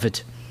most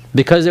beloved.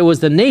 Because it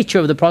was the nature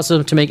of the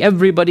Prophet to make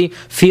everybody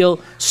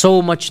feel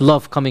so much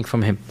love coming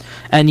from him.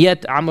 And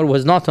yet Amr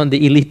was not on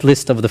the elite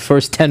list of the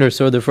first 10 or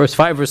so, the first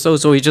 5 or so,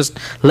 so he just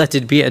let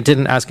it be and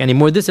didn't ask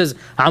anymore. This is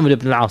Amr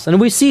ibn al-As. And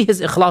we see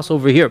his ikhlas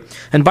over here.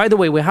 And by the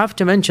way, we have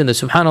to mention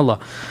this,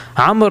 subhanAllah.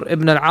 Amr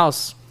ibn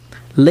al-As,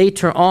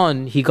 later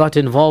on, he got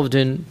involved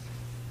in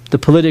the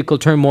political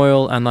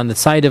turmoil, and on the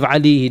side of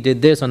Ali he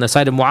did this, on the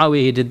side of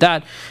Muawiyah he did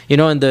that. You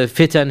know, in the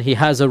fitan he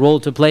has a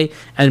role to play.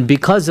 And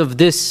because of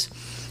this,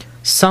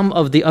 some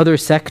of the other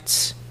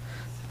sects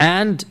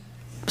and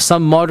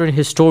some modern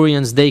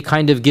historians, they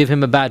kind of give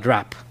him a bad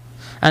rap.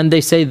 And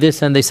they say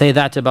this and they say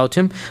that about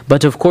him.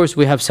 But of course,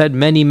 we have said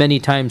many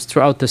times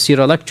throughout the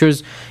Seerah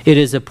lectures, it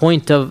is a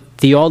point of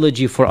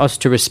theology for us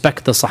to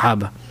respect the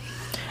Sahaba.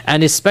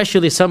 And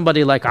especially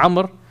somebody like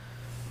Amr,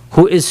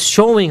 who is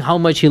showing how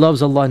much he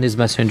loves Allah and His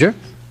Messenger.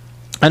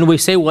 And we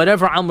say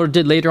whatever Amr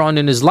did later on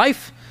in his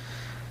life,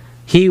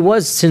 he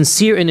was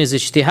sincere in his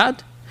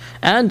ijtihad.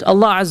 And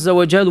Allah Azza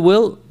wa Jal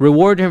will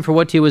reward him for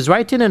what he was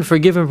right in and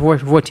forgive him for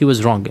what he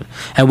was wrong in.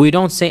 And we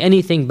don't say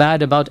anything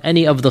bad about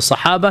any of the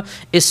Sahaba,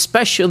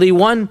 especially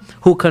one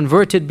who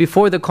converted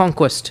before the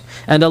conquest.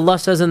 And Allah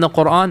says in the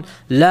Quran,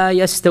 لا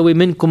يستوي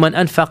منكم من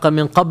أنفق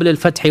من قبل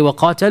الفتح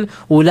وقاتل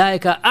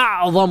أولئك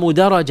أعظم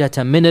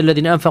درجة من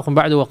الذين أنفقوا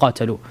بعد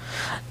وقاتلوا.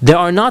 They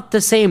are not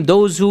the same,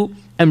 those who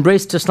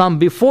embraced Islam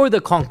before the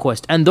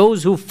conquest and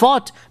those who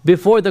fought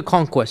before the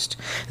conquest.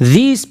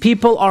 These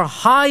people are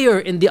higher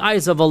in the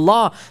eyes of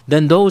Allah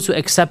than those who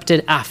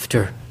accepted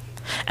after.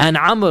 And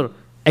Amr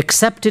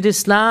accepted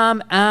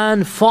Islam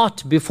and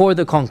fought before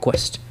the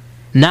conquest.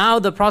 Now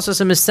the Prophet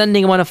is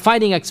sending him on a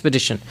fighting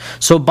expedition.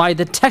 So by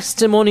the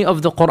testimony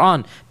of the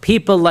Quran,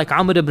 people like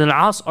Amr ibn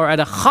al-As are at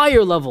a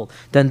higher level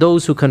than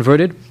those who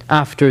converted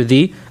after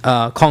the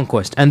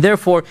conquest. And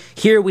therefore,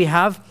 here we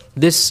have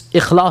this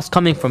ikhlas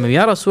coming from him.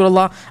 Ya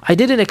Rasulullah, I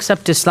didn't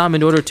accept Islam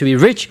in order to be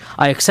rich.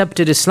 I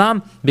accepted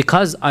Islam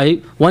because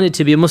I wanted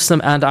to be a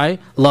Muslim and I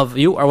love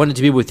you, or wanted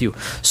to be with you.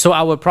 So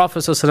our Prophet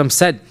ﷺ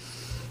said,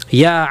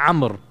 Ya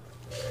Amr,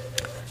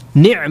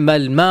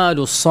 ni'mal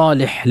malu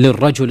salih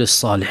lirrajul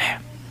salih.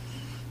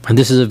 And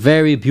this is a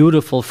very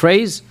beautiful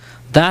phrase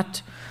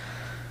that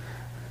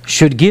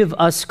should give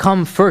us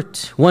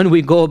comfort when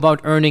we go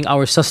about earning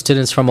our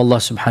sustenance from Allah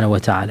subhanahu wa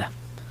ta'ala.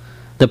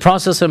 The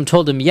Prophet ﷺ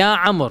told him,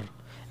 Ya Amr,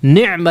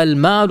 ni'mal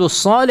malu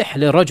salih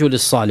lirrajul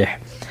salih.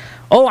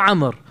 Oh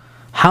Amr,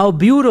 how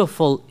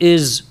beautiful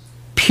is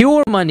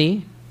pure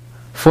money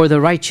for the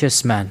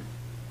righteous man.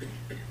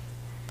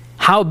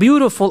 How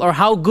beautiful or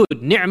how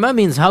good. Ni'ma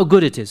means how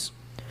good it is.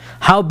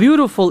 How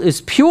beautiful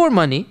is pure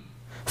money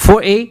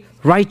for a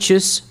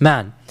righteous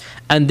man.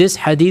 And this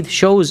hadith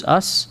shows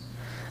us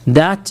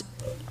that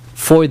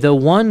for the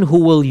one who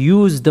will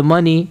use the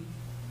money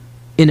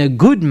in a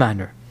good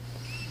manner,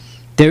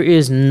 there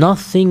is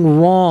nothing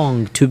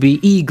wrong to be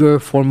eager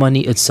for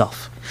money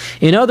itself.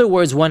 In other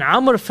words, when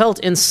Amr felt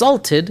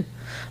insulted,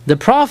 the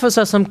Prophet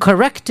ﷺ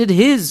corrected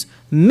his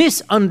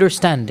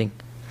misunderstanding.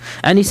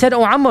 And he said,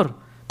 Oh Amr,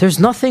 there's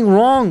nothing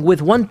wrong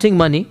with wanting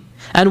money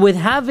and with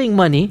having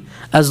money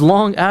as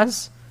long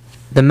as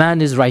the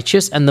man is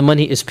righteous and the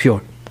money is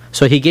pure.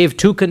 So he gave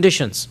two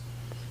conditions.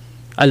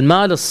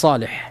 Al-mal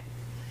al-salih.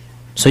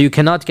 So you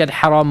cannot get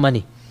haram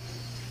money.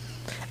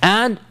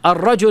 And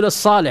al-rajul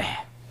al-salih.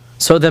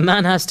 So the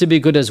man has to be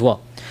good as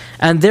well.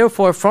 And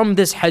therefore from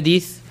this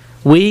hadith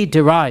we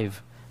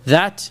derive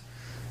that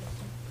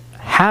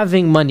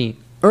having money,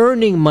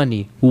 earning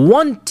money,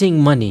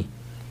 wanting money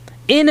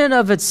in and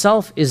of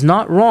itself is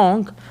not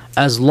wrong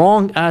as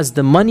long as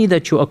the money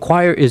that you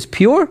acquire is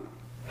pure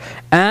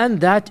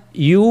and that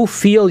you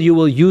feel you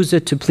will use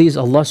it to please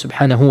Allah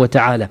subhanahu wa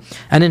ta'ala.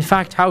 And in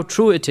fact, how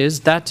true it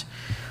is that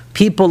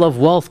people of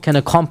wealth can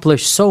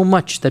accomplish so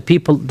much that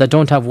people that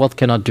don't have wealth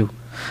cannot do.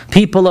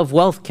 People of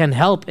wealth can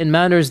help in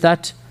manners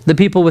that the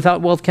people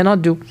without wealth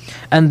cannot do.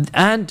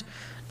 And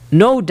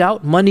no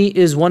doubt money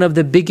is one of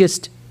the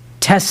biggest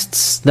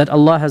tests that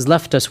Allah has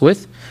left us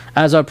with.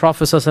 As our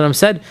Prophet ﷺ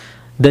said,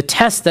 the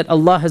test that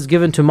Allah has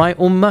given to my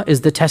ummah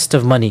is the test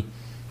of money.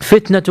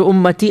 Fitnatu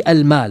ummati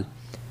al-mal.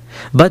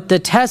 But the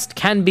test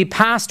can be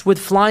passed with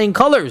flying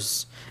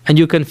colors and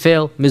you can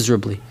fail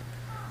miserably.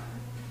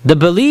 The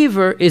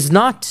believer is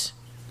not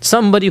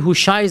somebody who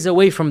shies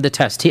away from the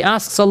test. He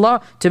asks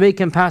Allah to make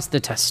him pass the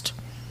test.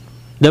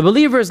 The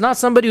believer is not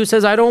somebody who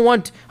says, I don't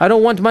want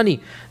money.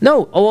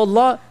 No, oh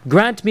Allah,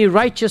 grant me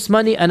righteous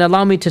money and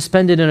allow me to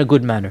spend it in a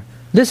good manner.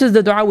 This is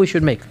the dua we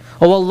should make.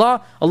 Oh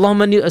Allah,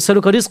 Allahumma inni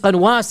as'aluka rizqan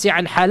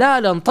wasi'an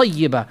halalan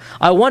tayyiba.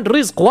 I want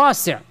rizq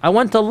wasi'. I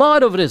want a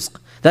lot of rizq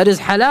that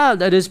is halal,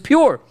 that is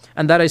pure,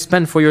 and that I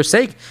spend for your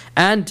sake.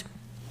 And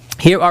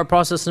here our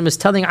Prophet is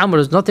telling Amr,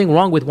 there's nothing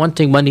wrong with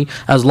wanting money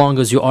as long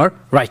as you are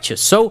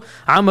righteous. So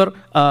Amr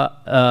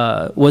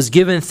was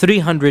given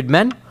 300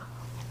 men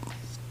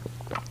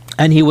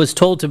and he was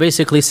told to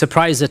basically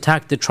surprise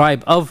attack the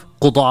tribe of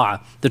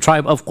Quda'a. The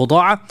tribe of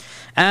Quda'a.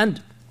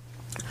 And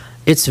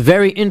it's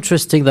very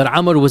interesting that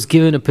Amr was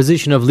given a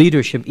position of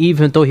leadership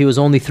even though he was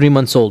only 3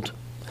 months old.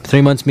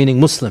 3 months meaning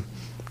Muslim,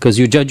 because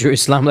you judge your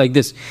Islam like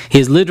this. He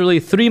is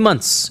literally 3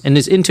 months and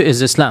is into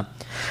his Islam.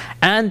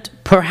 And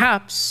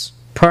perhaps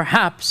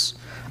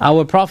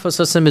our Prophet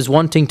ﷺ is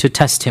wanting to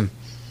test him,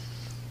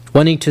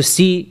 wanting to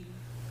see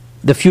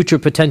the future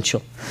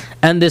potential.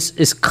 And this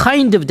is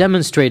kind of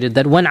demonstrated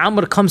that when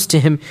Amr comes to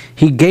him,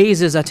 he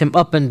gazes at him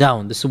up and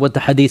down. This is what the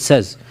hadith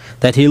says,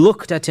 that he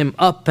looked at him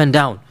up and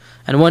down.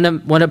 And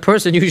when a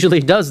person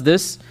usually does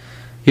this,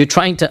 you're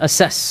trying to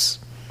assess.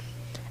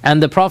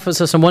 And the Prophet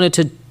ﷺ wanted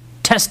to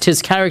test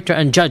his character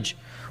and judge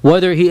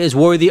whether he is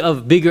worthy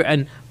of bigger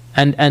and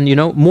you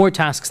know, more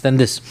tasks than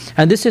this.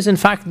 And this is in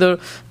fact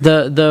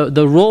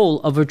the role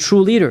of a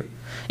true leader,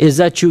 is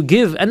that you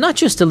give, and not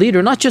just a leader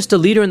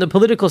in the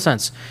political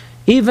sense,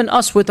 even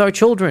us with our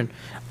children,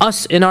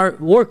 us in our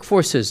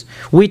workforces,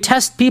 we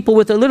test people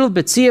with a little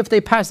bit, see if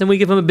they pass, and we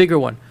give them a bigger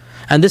one.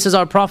 And this is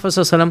our Prophet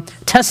ﷺ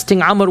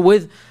testing Amr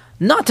with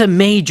not a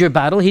major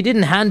battle. He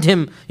didn't hand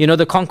him, you know,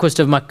 the conquest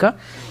of Mecca.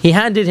 He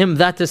handed him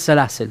Dhat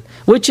al-Salasil,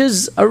 which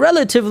is a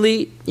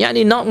relatively,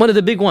 not one of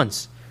the big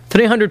ones.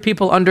 300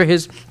 people under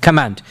his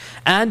command.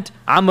 And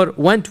Amr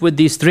went with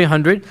these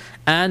 300,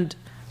 and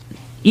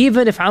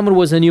even if Amr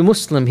was a new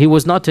Muslim, he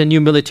was not a new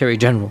military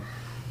general.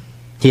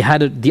 He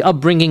had the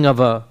upbringing of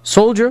a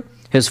soldier.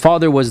 His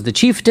father was the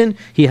chieftain.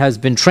 He has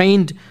been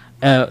trained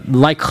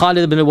like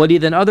Khalid ibn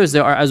Walid and others.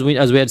 There are, as we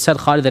had said,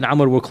 Khalid and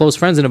Amr were close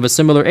friends and of a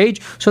similar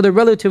age, so they're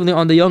relatively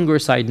on the younger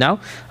side now.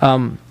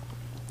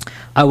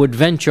 I would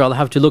venture, I'll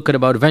have to look at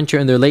about venture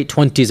in their late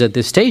 20s at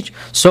this stage.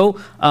 So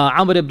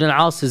Amr ibn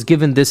al-As is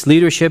given this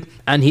leadership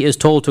and he is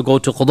told to go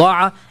to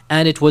Quda'a,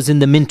 and it was in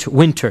the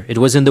winter. It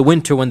was in the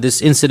winter when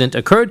this incident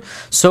occurred.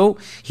 So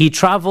he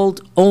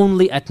traveled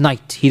only at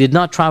night. He did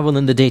not travel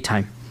in the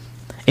daytime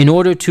in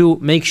order to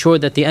make sure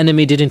that the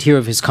enemy didn't hear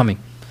of his coming.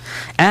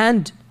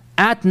 And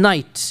at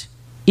night,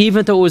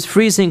 even though it was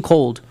freezing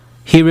cold,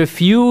 he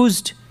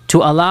refused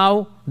to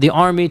allow the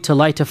army to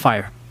light a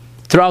fire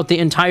throughout the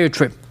entire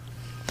trip.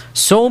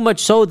 So much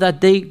so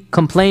that they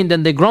complained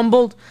and they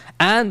grumbled,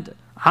 and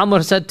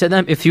Amr said to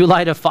them, if you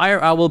light a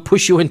fire, I will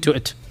push you into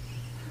it.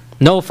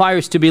 No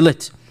fires to be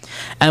lit.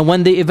 And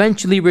when they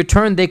eventually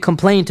returned, they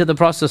complained to the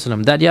Prophet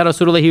ﷺ that, Ya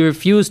Rasulullah, he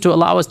refused to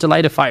allow us to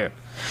light a fire.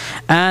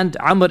 And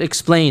Amr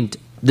explained,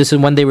 this is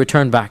when they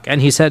returned back,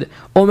 and he said,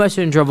 O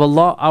Messenger of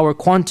Allah, our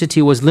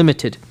quantity was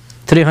limited,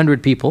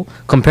 300 people,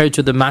 compared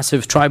to the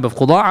massive tribe of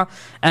Qudaa,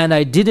 and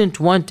I didn't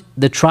want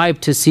the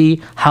tribe to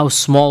see how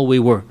small we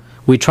were.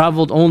 We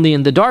traveled only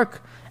in the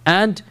dark,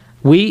 and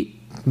we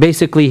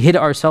basically hid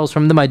ourselves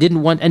from them. I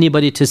didn't want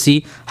anybody to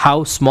see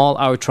how small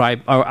our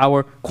tribe, or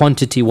our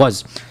quantity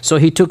was. So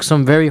he took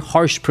some very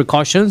harsh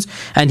precautions,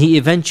 and he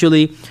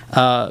eventually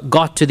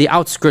got to the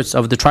outskirts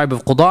of the tribe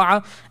of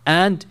Qudaa,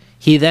 and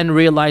he then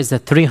realized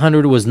that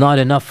 300 was not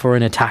enough for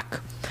an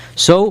attack.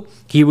 So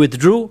he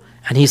withdrew,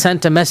 and he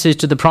sent a message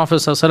to the Prophet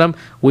ﷺ,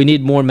 we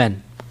need more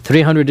men.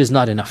 300 is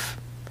not enough.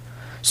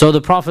 So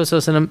the Prophet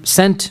ﷺ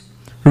sent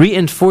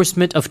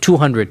reinforcement of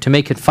 200 to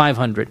make it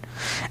 500.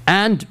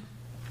 And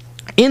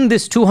in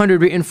this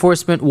 200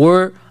 reinforcement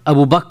were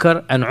Abu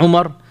Bakr and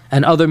Umar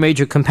and other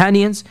major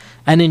companions.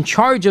 And in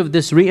charge of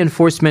this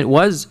reinforcement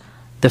was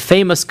the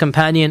famous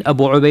companion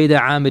Abu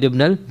Ubaidah Amir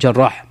ibn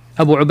al-Jarrah.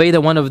 Abu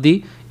Ubaidah, one of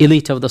the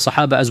elite of the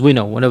Sahaba, as we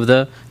know, one of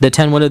the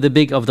 10, one of the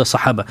big of the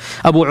Sahaba.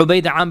 Abu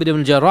Ubaidah Amir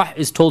ibn al-Jarrah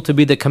is told to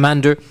be the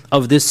commander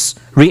of this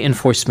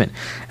reinforcement.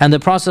 And the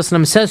Prophet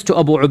ﷺ says to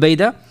Abu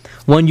Ubaidah,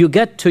 when you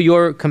get to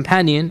your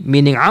companion,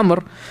 meaning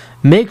Amr,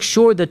 make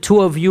sure the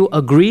two of you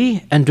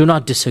agree and do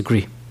not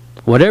disagree.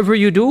 Whatever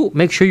you do,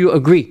 make sure you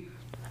agree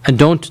and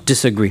don't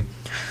disagree.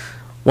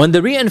 When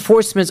the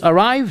reinforcements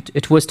arrived,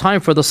 it was time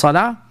for the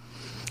salah,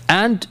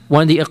 and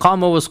when the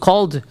iqamah was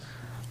called,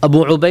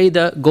 Abu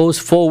Ubaidah goes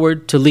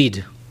forward to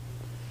lead.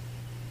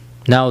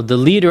 Now the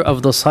leader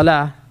of the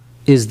salah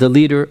is the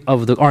leader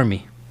of the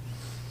army.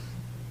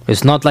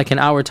 It's not like in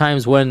our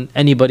times when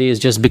anybody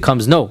just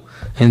becomes no.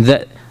 And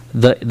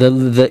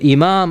the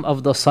imam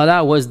of the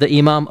salah was the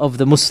imam of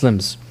the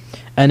Muslims.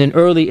 And in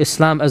early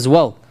Islam as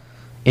well,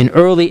 it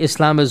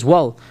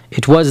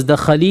was the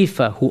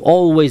Khalifa who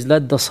always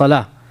led the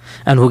salah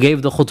and who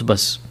gave the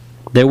khutbahs.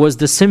 There was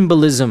the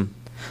symbolism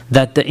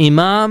that the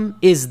imam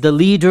is the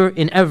leader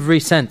in every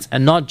sense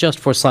and not just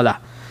for salah.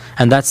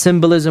 And that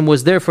symbolism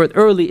was there for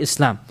early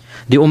Islam.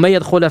 The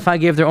Umayyad Khulafa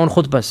gave their own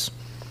khutbahs.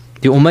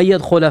 The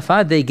Umayyad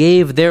Khulafa, they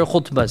gave their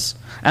khutbahs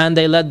and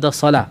they led the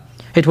salah.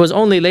 It was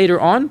only later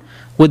on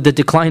with the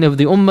decline of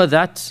the ummah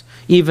that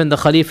even the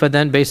Khalifa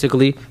then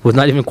basically was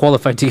not even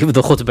qualified to give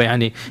the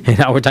khutbah.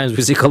 In our times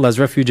we seek Allah's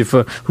refuge if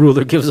a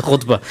ruler gives a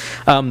khutbah.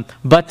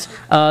 But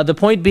the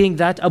point being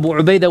that Abu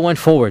Ubaidah went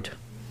forward.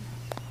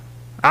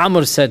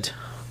 Amr said,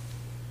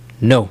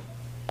 no,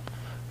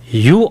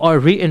 you are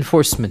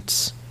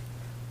reinforcements.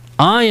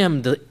 I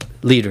am the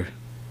leader.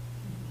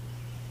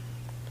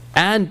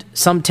 And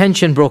some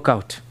tension broke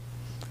out.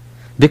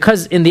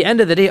 Because in the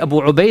end of the day,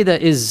 Abu Ubaidah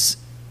is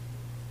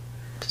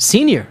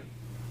senior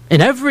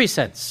in every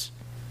sense.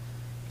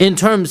 In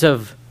terms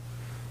of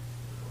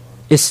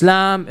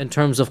Islam, in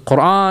terms of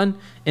Quran,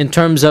 in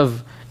terms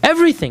of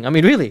everything.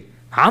 Really,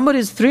 Amr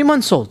is 3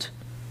 months old,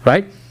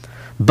 right?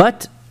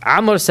 But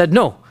Amr said,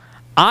 no,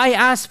 I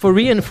asked for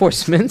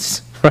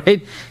reinforcements,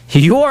 right?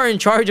 You are in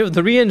charge of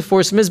the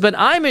reinforcements, but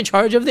I'm in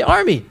charge of the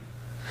army.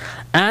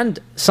 And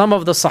some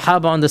of the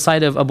Sahaba on the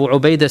side of Abu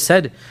Ubaidah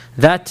said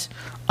that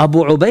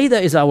Abu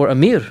Ubaidah is our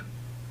Amir.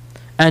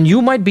 And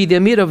you might be the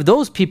Amir of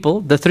those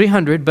people, the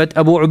 300, but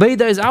Abu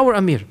Ubaidah is our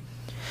Amir.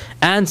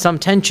 And some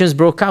tensions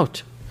broke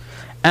out.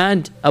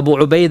 And Abu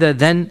Ubaidah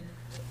then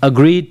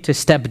agreed to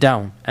step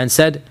down and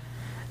said,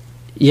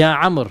 Ya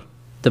Amr,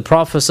 the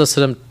Prophet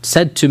ﷺ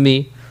said to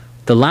me,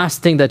 the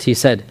last thing that he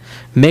said,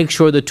 make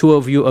sure the two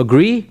of you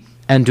agree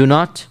and do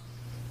not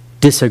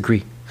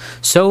disagree.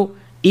 So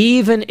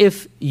even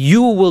if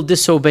you will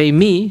disobey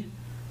me,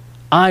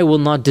 I will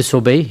not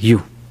disobey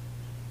you,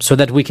 so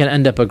that we can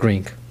end up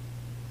agreeing.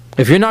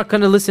 If you're not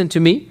going to listen to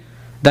me,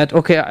 that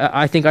okay,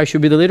 I think I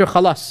should be the leader,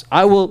 khalas,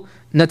 I will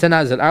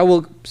natanazal, I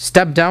will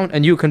step down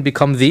and you can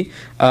become the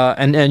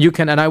and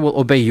I will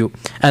obey you.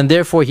 And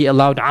therefore he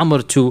allowed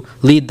Amr to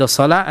lead the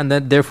salah, and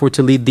then therefore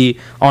to lead the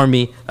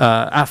army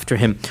after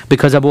him,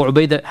 because Abu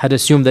Ubaidah had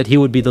assumed that he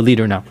would be the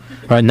leader now.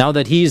 Right, now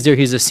that he is there,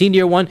 he's a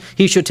senior one,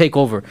 he should take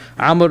over.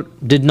 Amr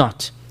did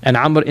not, and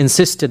Amr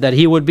insisted that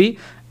he would be,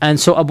 and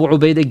so Abu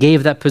Ubaidah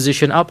gave that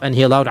position up and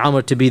he allowed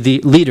Amr to be the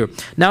leader.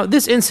 Now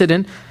this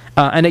incident,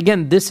 and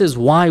again, this is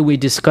why we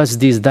discuss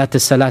these Dhat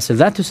al-Salasil.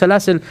 Dhat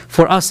al-Salasil,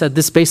 for us at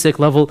this basic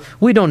level,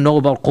 we don't know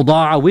about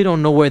Qudaa, we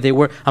don't know where they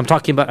were. I'm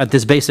talking about at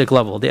this basic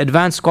level. The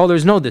advanced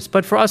scholars know this.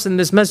 But for us in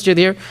this masjid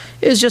here,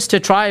 it's just a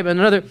tribe and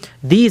another.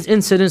 These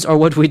incidents are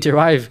what we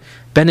derive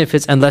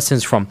benefits and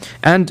lessons from.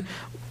 And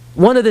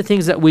one of the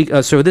things that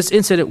this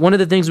incident, one of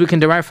the things we can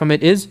derive from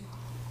it is,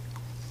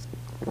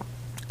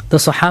 the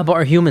Sahaba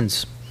are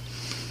humans.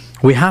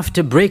 We have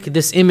to break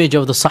this image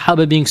of the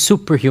Sahaba being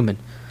superhuman.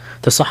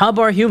 The Sahaba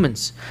are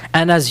humans,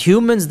 and as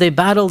humans they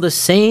battle the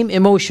same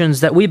emotions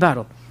that we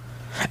battle.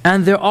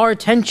 And there are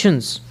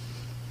tensions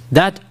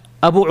that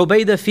Abu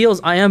Ubaidah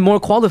feels, I am more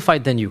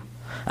qualified than you.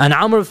 And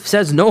Amr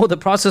says, no, the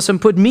Prophet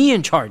put me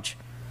in charge.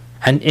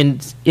 And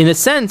in a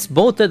sense,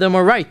 both of them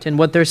are right in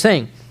what they're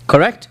saying.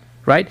 Correct?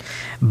 Right?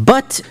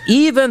 But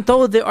even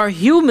though they are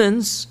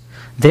humans,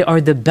 they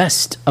are the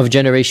best of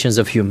generations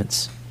of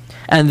humans.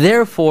 And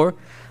therefore,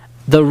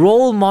 the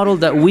role model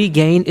that we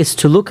gain is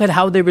to look at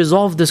how they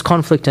resolve this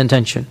conflict and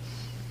tension.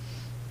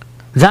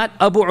 That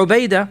Abu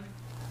Ubaidah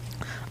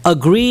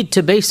agreed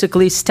to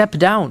basically step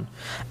down.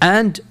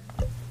 And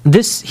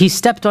he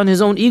stepped on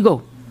his own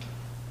ego.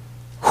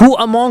 Who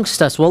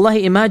amongst us,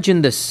 wallahi,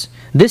 imagine this.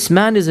 This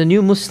man is a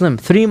new Muslim,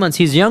 3 months.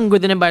 He's younger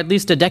than him by at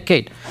least a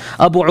decade.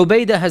 Abu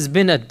Ubaidah has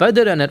been at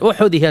Badr and at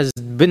Uhud. He has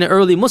been an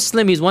early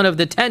Muslim. He's one of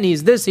the 10.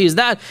 He's this, he's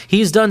that.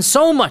 He's done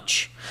so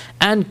much.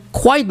 And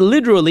quite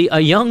literally a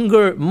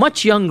younger,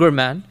 much younger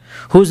man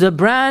who's a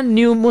brand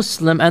new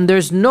Muslim, and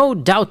there's no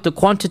doubt the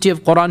quantity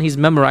of Quran he's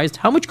memorized.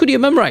 How much could he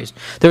have memorized?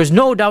 There's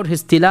no doubt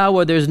his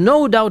tilawah, there's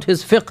no doubt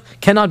his fiqh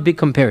cannot be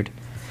compared.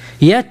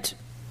 Yet,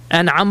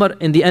 and Amr,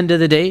 in the end of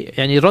the day,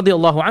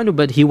 radiallahu anhu,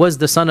 but he was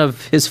the son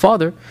of his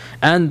father,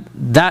 and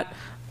that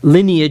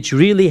lineage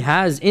really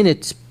has in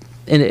it,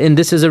 and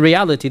this is a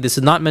reality, this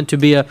is not meant to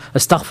be a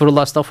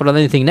astaghfirullah,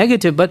 anything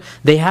negative, but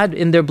they had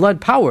in their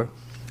blood power.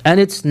 And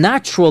it's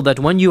natural that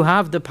when you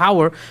have the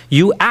power,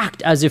 you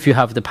act as if you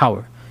have the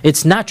power.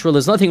 It's natural,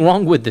 there's nothing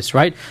wrong with this,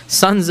 right?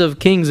 Sons of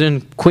kings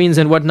and queens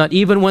and whatnot,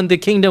 even when the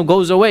kingdom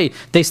goes away,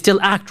 they still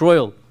act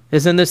royal.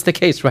 Isn't this the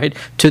case, right?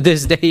 To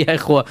this day,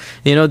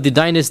 the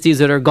dynasties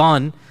that are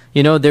gone,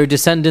 their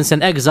descendants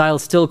in exile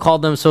still call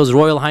themselves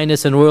Royal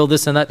Highness and Royal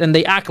this and that, and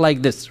they act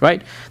like this,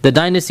 right? The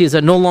dynasties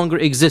that no longer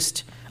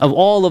exist of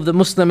all of the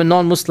Muslim and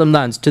non-Muslim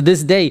lands, to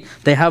this day,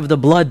 they have the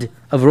blood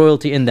of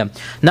royalty in them.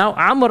 Now,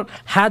 Amr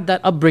had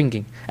that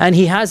upbringing, and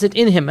he has it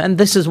in him, and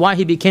this is why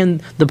he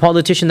became the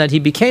politician that he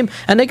became.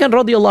 And again,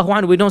 radiallahu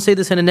anhu, we don't say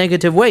this in a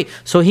negative way.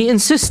 So he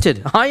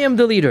insisted, I am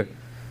the leader.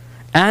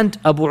 And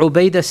Abu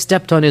Ubaidah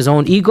stepped on his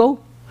own ego,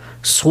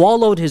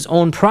 swallowed his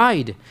own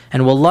pride.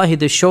 And wallahi,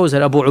 this shows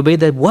that Abu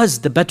Ubaidah was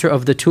the better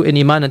of the two in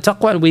iman and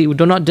taqwa, and we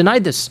do not deny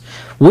this.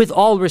 With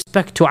all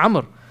respect to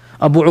Amr,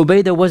 Abu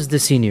Ubaidah was the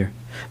senior.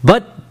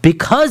 But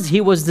because he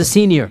was the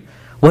senior,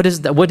 what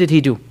did he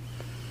do?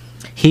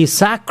 He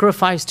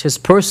sacrificed his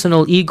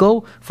personal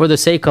ego for the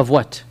sake of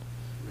what?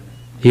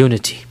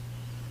 Unity.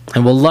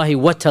 And wallahi,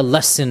 what a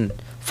lesson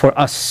for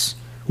us.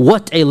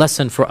 What a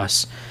lesson for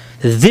us.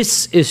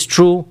 This is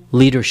true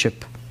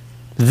leadership.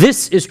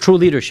 This is true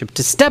leadership.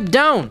 To step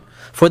down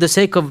for the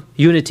sake of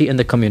unity in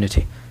the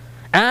community.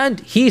 And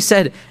he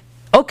said,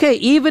 okay,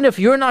 even if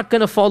you're not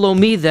going to follow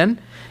me then,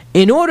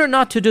 in order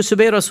not to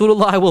disobey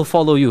Rasulullah, I will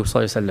follow you.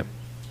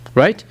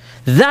 Right?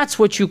 That's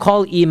what you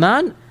call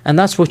iman, and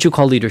that's what you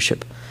call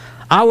leadership.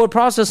 Our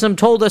Prophet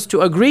told us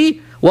to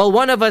agree, well,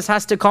 one of us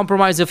has to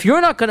compromise. If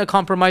you're not going to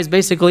compromise,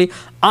 basically,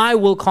 I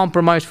will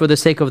compromise for the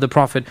sake of the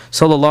Prophet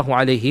sallallahu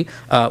alaihi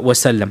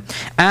wasallam.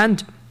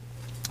 And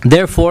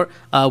therefore,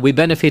 we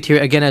benefit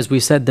here, again, as we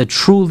said, that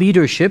true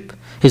leadership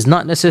is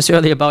not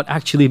necessarily about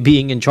actually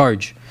being in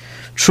charge.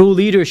 True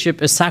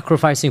leadership is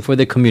sacrificing for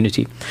the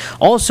community.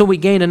 Also, we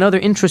gain another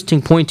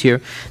interesting point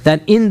here,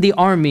 that in the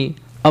army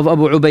of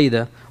Abu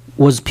Ubaidah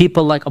was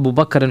people like Abu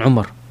Bakr and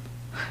Umar.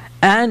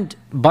 And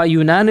by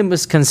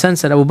unanimous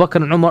consensus, Abu Bakr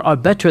and Umar are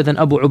better than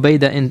Abu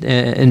Ubaidah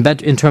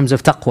in terms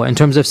of taqwa, in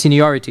terms of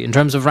seniority, in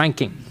terms of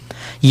ranking.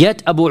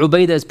 Yet Abu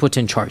Ubaidah is put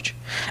in charge.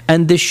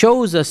 And this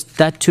shows us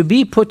that to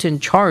be put in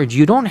charge,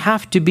 you don't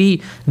have to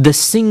be the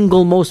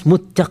single most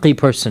muttaqi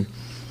person.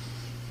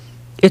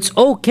 It's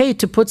okay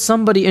to put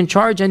somebody in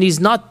charge and he's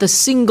not the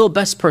single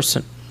best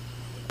person.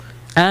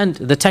 And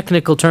the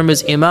technical term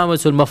is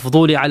imamatul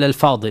mafduli ala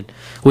al-fadil,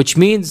 which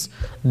means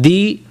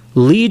the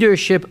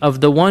leadership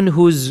of the one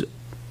who's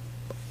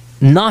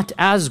not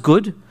as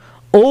good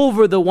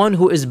over the one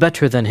who is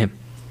better than him.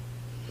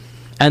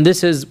 And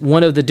this is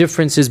one of the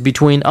differences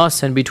between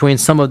us and between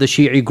some of the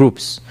Shi'i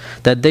groups,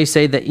 that they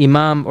say the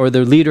imam or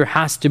the leader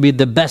has to be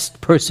the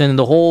best person in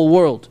the whole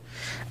world.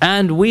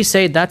 And we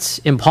say that's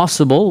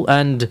impossible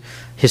and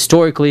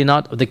historically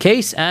not the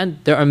case, and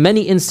there are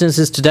many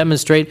instances to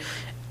demonstrate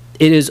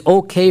it is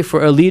okay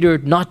for a leader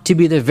not to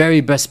be the very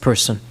best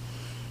person.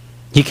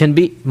 He can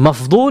be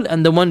mafdul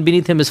and the one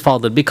beneath him is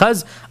fadil.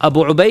 Because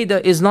Abu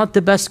Ubaidah is not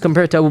the best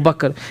compared to Abu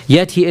Bakr,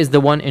 yet he is the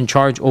one in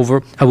charge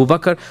over Abu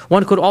Bakr.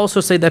 One could also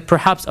say that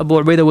perhaps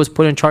Abu Ubaidah was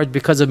put in charge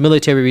because of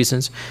military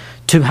reasons.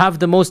 To have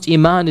the most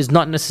iman is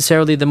not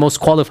necessarily the most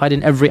qualified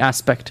in every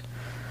aspect.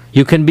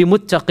 You can be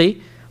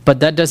muttaqi, but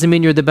that doesn't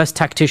mean you're the best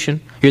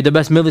tactician, you're the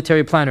best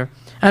military planner.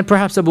 And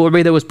perhaps Abu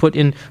Ubaidah was put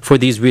in for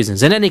these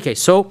reasons. In any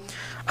case, so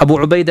Abu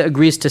Ubaidah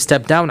agrees to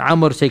step down,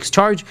 Amr takes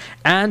charge,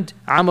 and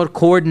Amr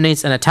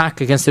coordinates an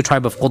attack against the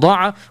tribe of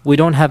Quda'a. We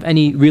don't have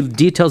any real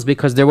details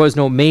because there was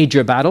no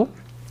major battle.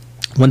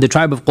 When the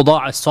tribe of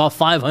Quda'a saw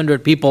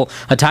 500 people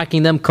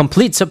attacking them,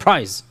 complete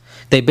surprise.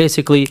 They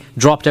basically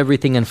dropped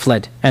everything and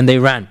fled, and they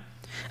ran.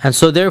 And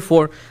so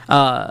therefore,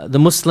 the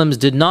Muslims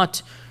did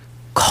not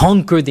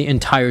conquer the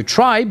entire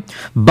tribe,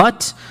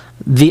 but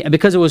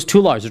because it was too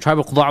large, the tribe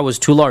of Qudaa was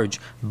too large.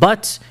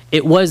 But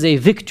it was a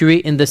victory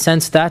in the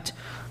sense that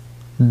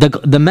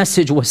the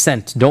message was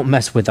sent, don't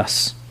mess with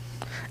us.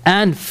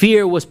 And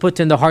fear was put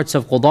in the hearts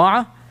of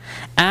Qudaa.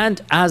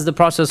 And as the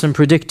Prophet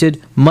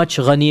predicted, much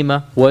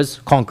ghanima was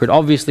conquered.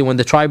 Obviously, when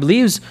the tribe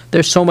leaves,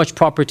 there's so much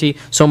property,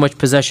 so much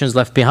possessions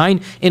left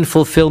behind in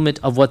fulfillment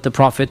of what the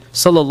Prophet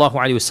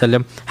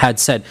ﷺ had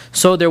said.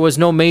 So there was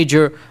no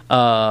major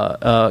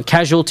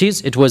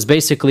casualties. It was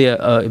basically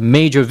a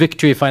major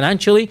victory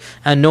financially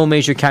and no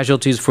major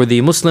casualties for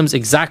the Muslims.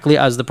 Exactly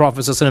as the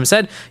Prophet ﷺ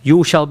said,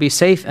 you shall be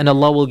safe and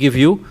Allah will give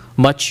you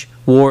much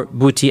war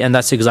booty, and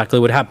that's exactly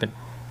what happened.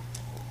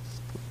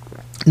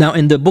 Now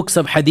in the books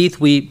of hadith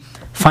we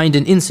find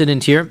an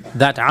incident here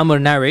that Amr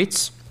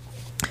narrates,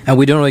 and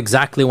we don't know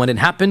exactly when it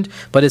happened,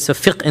 but it's a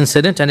fiqh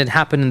incident and it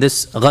happened in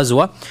this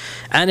ghazwa.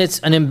 And it's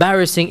an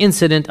embarrassing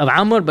incident of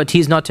Amr, but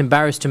he's not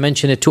embarrassed to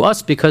mention it to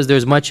us because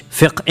there's much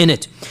fiqh in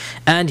it.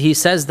 And he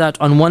says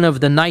that on one of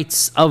the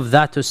nights of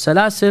Dhatus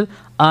Salasil,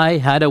 I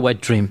had a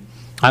wet dream.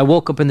 I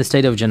woke up in the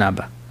state of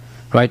janaba.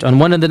 Right? On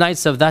one of the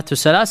nights of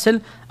Dhatus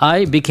Salasil,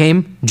 I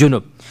became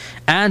junub.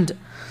 And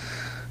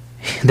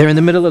they're in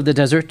the middle of the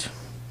desert.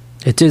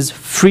 It is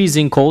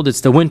freezing cold,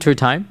 it's the winter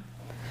time.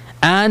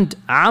 And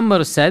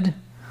Amr said,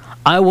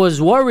 I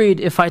was worried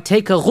if I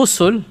take a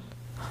ghusl,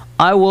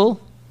 I will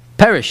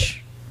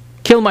perish,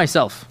 kill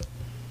myself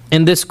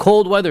in this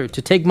cold weather,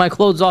 to take my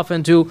clothes off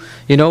and to,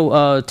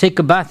 take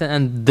a bath.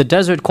 And the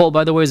desert cold,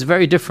 by the way, is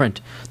very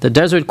different. The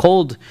desert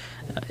cold,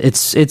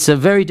 it's a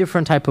very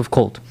different type of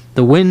cold.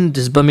 The wind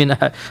is,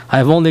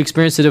 I've only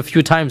experienced it a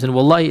few times, and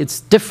wallahi, it's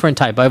different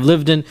type. I've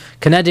lived in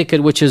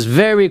Connecticut, which is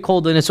very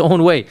cold in its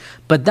own way.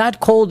 But that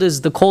cold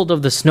is the cold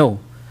of the snow.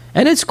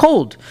 And it's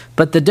cold.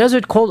 But the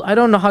desert cold, I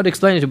don't know how to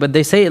explain it, but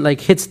they say it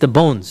like hits the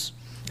bones.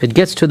 It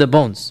gets to the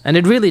bones. And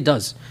it really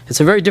does.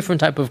 It's a very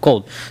different type of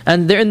cold.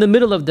 And they're in the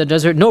middle of the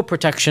desert, no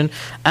protection.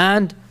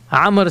 And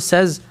Amr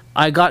says,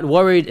 I got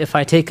worried if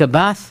I take a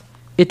bath,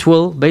 it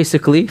will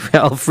basically,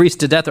 I'll freeze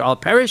to death or I'll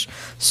perish.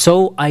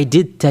 So I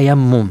did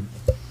tayammum.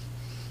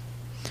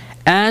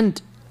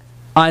 And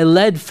I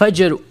led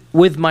Fajr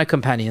with my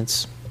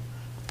companions,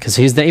 because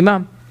he's the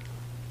Imam.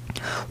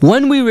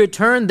 When we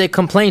returned, they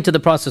complained to the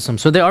Prophet.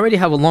 So they already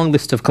have a long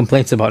list of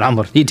complaints about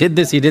Amr. He did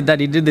this, he did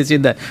that, he did this, he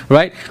did that.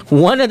 Right?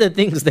 One of the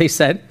things they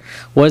said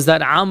was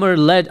that Amr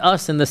led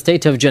us in the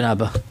state of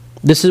janaba.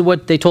 This is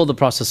what they told the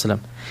Prophet.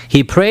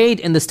 He prayed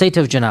in the state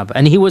of janaba,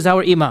 and he was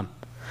our Imam.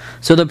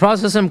 So the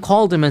Prophet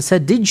called him and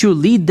said, did you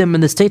lead them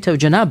in the state of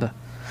janaba?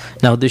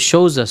 Now this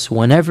shows us,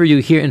 whenever you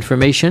hear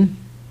information,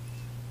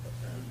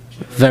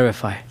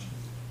 verify.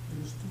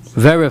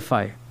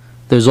 Verify.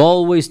 There's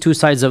always two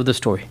sides of the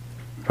story.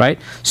 Right?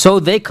 So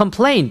they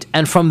complained,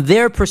 and from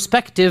their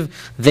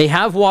perspective, they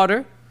have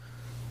water.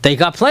 They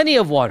got plenty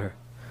of water.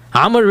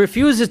 Amr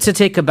refuses to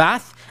take a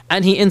bath,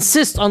 and he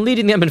insists on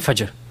leading them in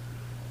Fajr.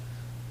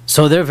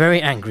 So they're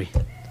very angry.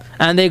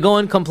 And they go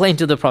and complain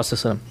to the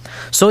Prophet.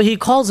 So he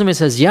calls him and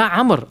says, Ya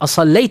Amr,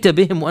 asallayta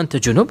bihim wa anta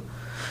junub?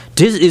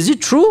 Is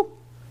it true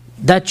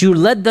that you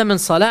led them in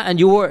salah and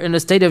you were in a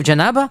state of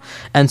janaba?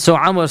 And so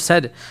Amr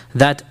said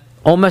that,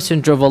 O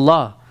Messenger of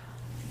Allah,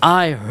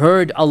 I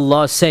heard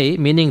Allah say,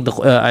 meaning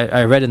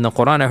I read in the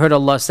Quran, I heard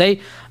Allah say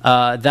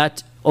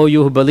that, O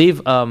you who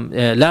believe,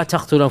 لا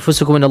تقتلوا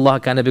أنفسكم إن الله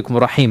كان بكم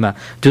رحيما.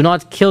 Do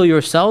not kill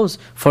yourselves,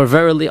 for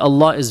verily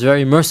Allah is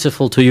very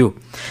merciful to you.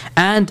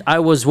 And I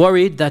was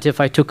worried that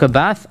if I took a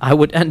bath, I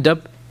would end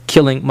up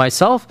killing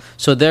myself.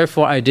 So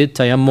therefore I did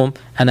tayammum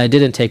and I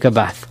didn't take a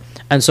bath.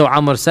 And so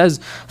Amr says,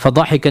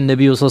 فَضَحِكَ النَّبِيُّ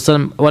صَلَّى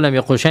اللَّهُ عَلَيْهِ وَسَلَّمَ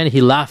وَلَمْ يَقُلْ شَيْئًا. He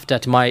laughed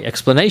at my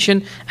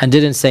explanation and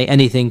didn't say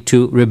anything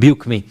to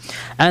rebuke me.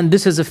 And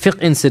this is a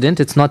fiqh incident.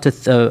 It's not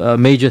a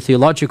major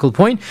theological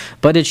point,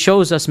 but it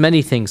shows us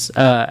many things.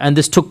 And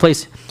this took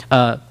place,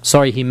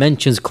 he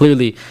mentions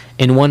clearly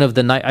in one of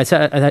the nights,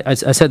 I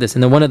said this,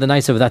 in one of the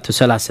nights of Dhatus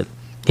Salasil.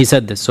 He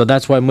said this, so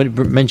that's why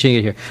I'm mentioning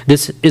it here.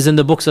 This is in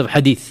the books of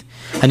hadith.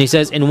 And he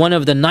says, in one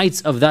of the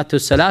nights of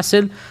Dhatus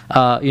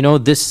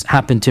Salasil, this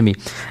happened to me.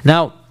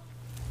 Now,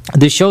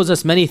 this shows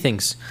us many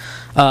things.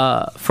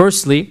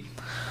 Firstly,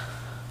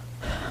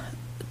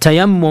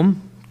 tayammum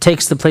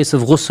takes the place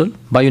of ghusl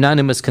by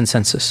unanimous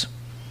consensus.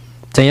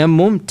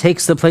 Tayammum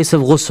takes the place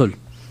of ghusl,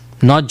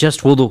 not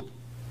just wudu.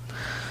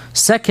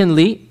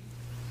 Secondly,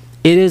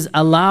 it is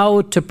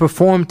allowed to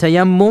perform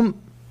tayammum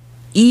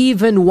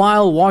even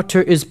while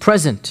water is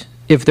present,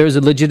 if there is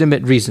a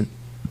legitimate reason.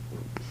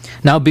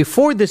 Now,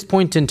 before this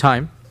point in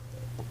time,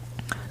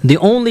 the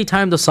only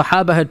time the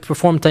Sahaba had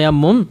performed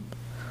tayammum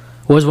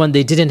was when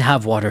they didn't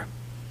have water.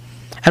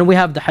 And we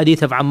have the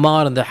hadith of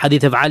Ammar and the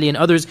hadith of Ali and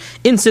others.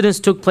 Incidents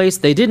took place,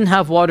 they didn't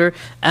have water,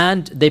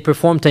 and they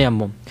performed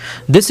tayammum.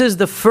 This is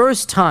the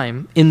first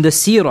time in the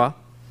seerah,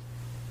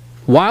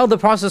 while the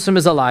Prophet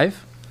is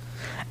alive,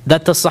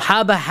 that the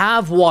Sahaba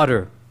have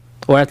water,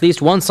 or at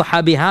least one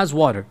Sahabi has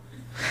water.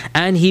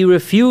 And he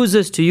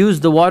refuses to use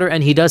the water,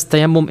 and he does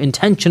tayammum,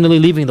 intentionally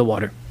leaving the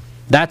water.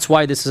 That's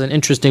why this is an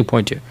interesting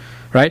point here.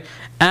 Right?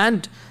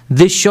 And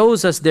this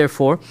shows us,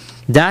 therefore,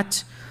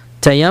 that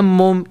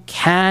tayammum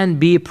can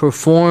be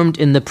performed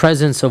in the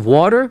presence of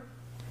water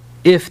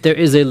if there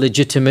is a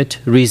legitimate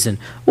reason.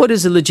 What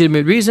is a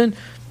legitimate reason?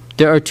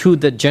 There are two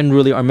that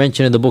generally are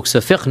mentioned in the books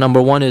of fiqh.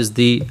 Number one is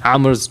the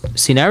Amr's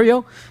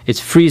scenario. It's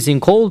freezing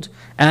cold,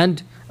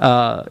 and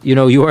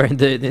you are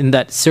in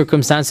that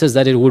circumstances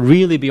that it would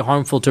really be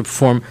harmful to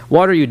perform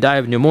water. You die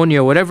of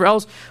pneumonia or whatever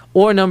else.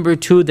 Or number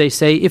two, they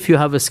say if you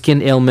have a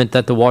skin ailment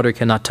that the water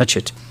cannot touch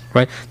it.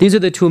 Right? These are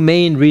the two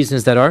main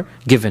reasons that are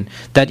given.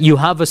 That you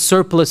have a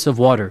surplus of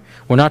water.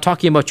 We're not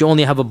talking about you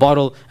only have a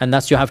bottle and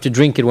that's you have to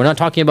drink it. We're not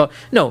talking about,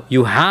 no,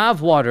 you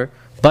have water,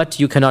 but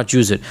you cannot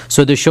use it.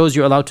 So this shows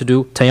you're allowed to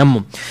do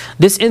tayammum.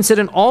 This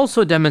incident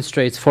also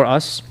demonstrates for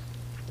us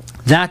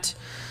that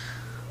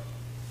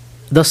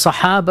the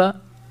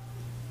Sahaba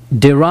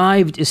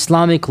derived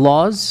Islamic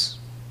laws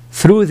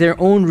through their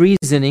own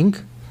reasoning,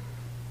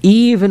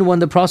 even when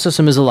the Prophet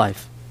is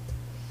alive.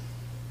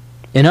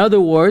 In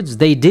other words,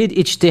 they did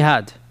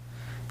ijtihad,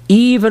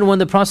 even when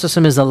the Prophet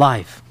is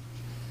alive.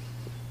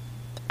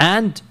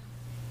 And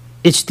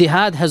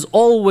ijtihad has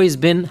always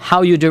been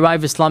how you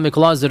derive Islamic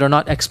laws that are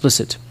not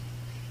explicit.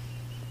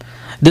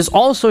 This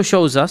also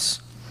shows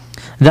us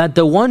that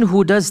the one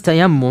who does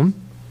tayammum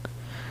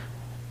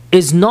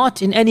is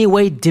not in any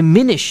way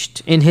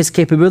diminished in his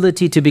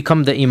capability to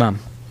become the imam.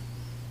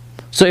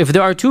 So if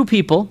there are two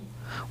people,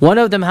 one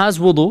of them has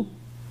wudu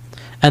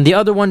and the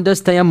other one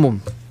does tayammum,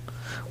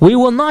 we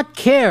will not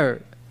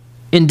care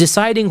in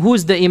deciding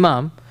who's the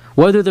imam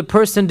whether the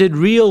person did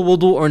real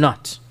wudu or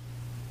not.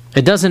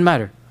 It doesn't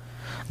matter.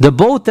 The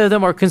both of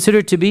them are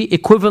considered to be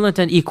equivalent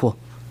and equal.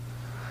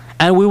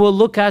 And we will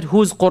look at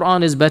whose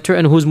Quran is better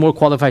and who's more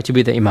qualified to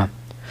be the imam.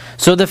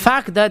 So the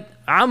fact that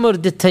Amr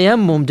did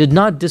tayammum did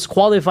not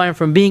disqualify him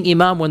from being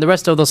imam when the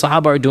rest of the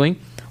Sahaba are doing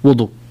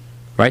wudu.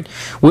 Right?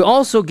 We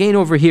also gain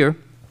over here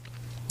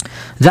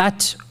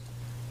that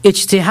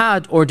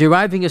ijtihad, or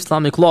deriving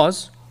Islamic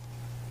laws,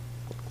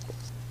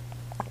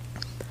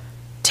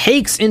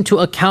 takes into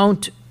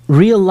account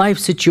real life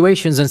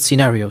situations and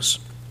scenarios.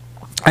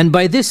 And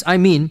by this I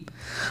mean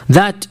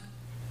that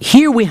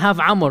here we have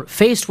Amr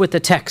faced with the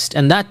text,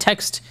 and that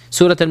text,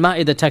 Surah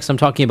Al-Ma'idah text I'm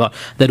talking about,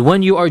 that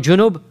when you are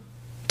junub,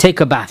 take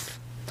a bath.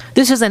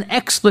 This is an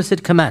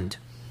explicit command.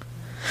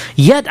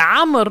 Yet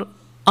Amr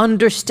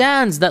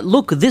understands that,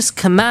 look, this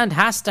command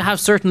has to have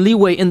certain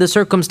leeway in the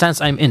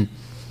circumstance I'm in.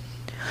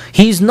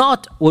 He's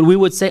not what we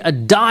would say a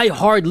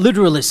die-hard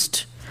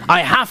literalist.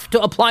 I have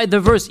to apply the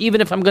verse even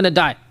if I'm going to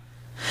die.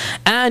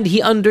 And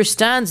he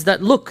understands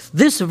that, look,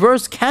 this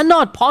verse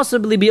cannot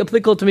possibly be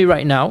applicable to me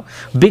right now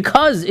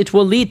because it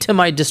will lead to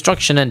my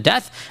destruction and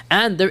death.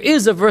 And there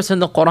is a verse in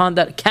the Quran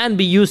that can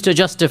be used to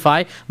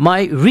justify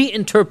my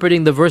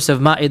reinterpreting the verse of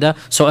Ma'idah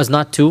so as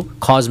not to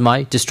cause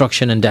my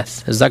destruction and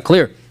death. Is that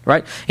clear?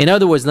 Right? In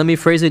other words, let me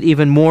phrase it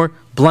even more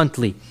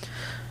bluntly.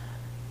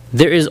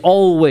 There has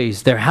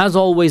always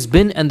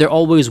been, and there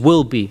always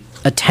will be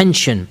a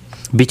tension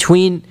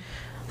between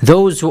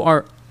those who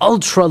are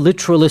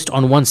ultra-literalist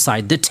on one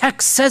side. The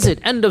text says it,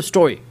 end of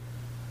story.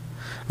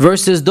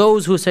 Versus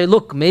those who say,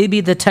 look,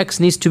 maybe the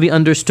text needs to be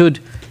understood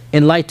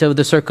in light of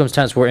the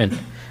circumstance we're in.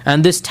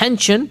 And this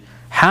tension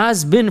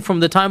has been from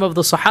the time of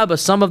the Sahaba.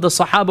 Some of the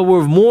Sahaba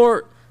were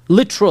more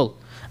literal,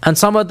 and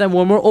some of them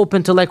were more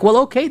open to like, well,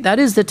 okay, that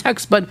is the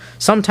text, but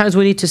sometimes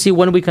we need to see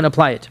when we can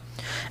apply it.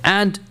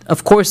 And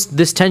of course,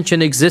 this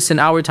tension exists in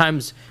our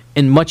times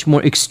in much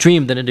more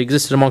extreme than it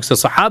existed amongst the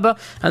Sahaba,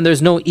 and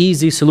there's no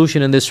easy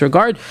solution in this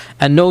regard.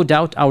 And no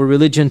doubt our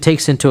religion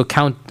takes into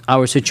account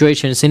our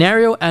situation and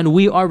scenario, and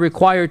we are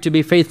required to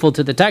be faithful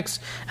to the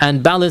text,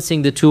 and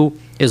balancing the two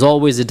is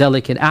always a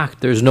delicate act.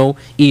 There's no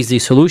easy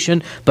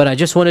solution. But I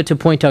just wanted to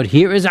point out,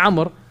 here is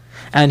Amr,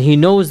 and he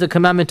knows the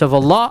commandment of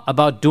Allah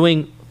about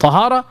doing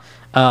tahara,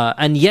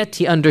 and yet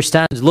he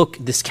understands, look,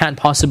 this can't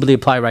possibly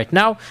apply right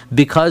now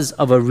because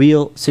of a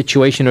real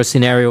situation or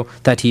scenario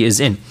that he is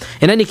in.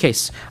 In any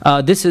case,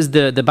 this is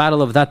the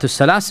battle of Dhatus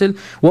Salasil.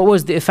 What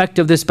was the effect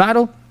of this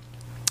battle?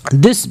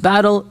 This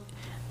battle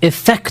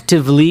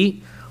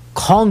effectively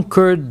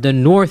conquered the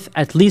north,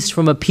 at least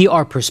from a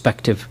PR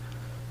perspective.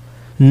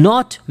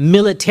 Not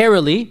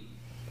militarily,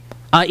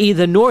 i.e.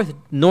 the north,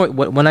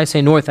 when I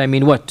say north, I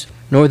mean what?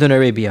 Northern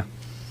Arabia.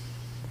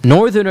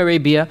 Northern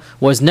Arabia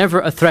was never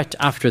a threat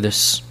after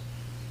this.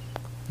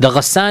 The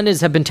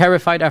Ghassanis have been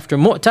terrified after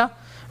Mu'tah,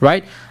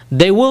 right?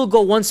 They will go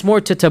once more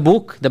to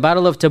Tabuk, the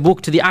Battle of Tabuk,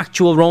 to the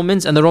actual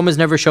Romans, and the Romans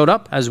never showed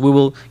up, as we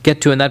will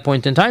get to in that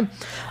point in time.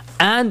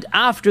 And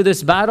after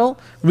this battle,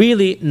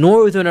 really,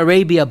 Northern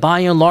Arabia, by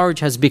and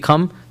large, has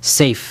become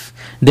safe.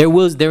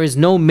 There is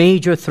no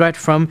major threat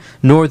from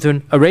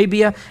Northern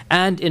Arabia,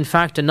 and in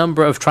fact a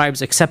number of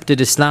tribes accepted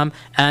Islam,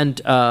 and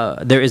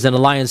there is an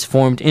alliance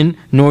formed in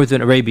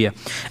Northern Arabia.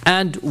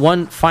 And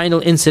one final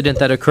incident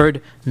that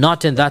occurred,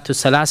 not in Dhatus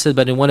Salasil,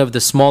 but in one of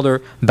the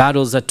smaller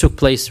battles that took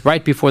place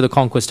right before the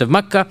conquest of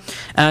Mecca.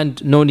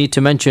 And no need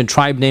to mention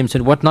tribe names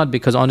and whatnot,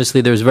 because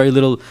honestly there's very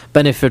little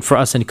benefit for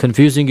us in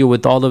confusing you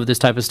with all of this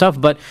type of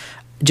stuff. But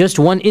just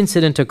one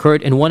incident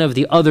occurred in one of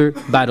the other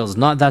battles,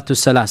 not that to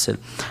Salasil,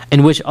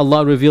 in which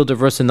Allah revealed a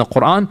verse in the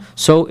Quran.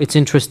 So it's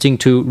interesting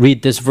to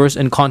read this verse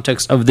in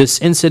context of this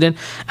incident,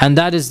 and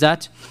that is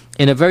that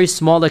in a very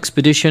small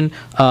expedition,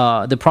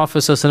 the Prophet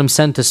ﷺ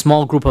sent a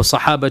small group of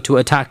Sahaba to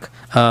attack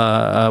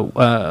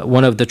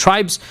one of the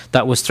tribes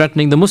that was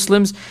threatening the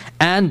Muslims,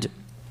 and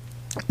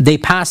they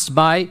passed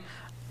by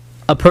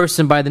a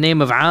person by the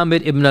name of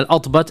Amir ibn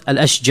al-Adbat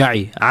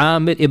al-Ashja'i.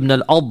 Amir ibn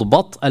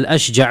al-Adbat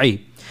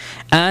al-Ashja'i.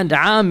 And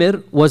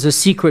Amir was a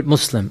secret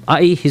Muslim,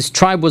 i.e. his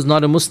tribe was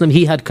not a Muslim,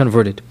 he had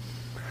converted.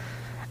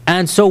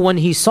 And so when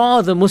he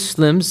saw the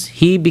Muslims,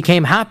 he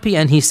became happy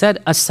and he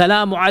said,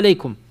 Assalamu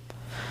alaikum.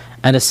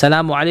 And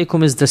Assalamu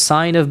alaikum is the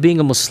sign of being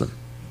a Muslim.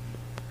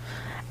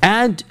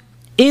 And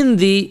in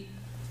the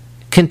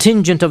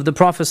contingent of the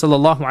Prophet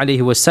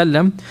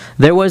ﷺ,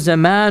 there was a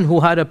man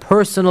who had a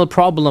personal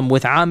problem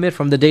with Amir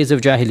from the days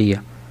of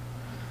Jahiliyyah.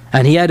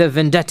 And he had a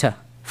vendetta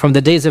from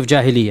the days of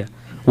Jahiliyyah.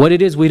 What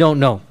it is, we don't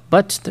know.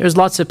 But there's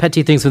lots of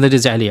petty things from the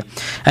days of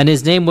Jahiliyyah. And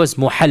his name was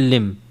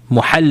Muhallim.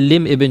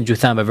 Muhallim ibn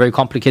Juthama, a very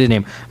complicated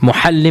name.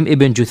 Muhallim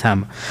ibn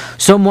Juthama.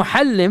 So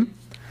Muhallim,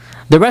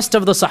 the rest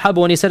of the Sahaba,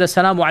 when he said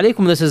Assalamu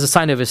alaikum, this is a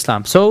sign of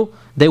Islam. So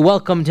they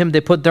welcomed him,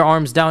 they put their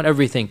arms down,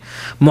 everything.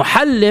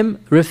 Muhallim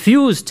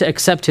refused to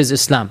accept his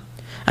Islam.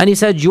 And he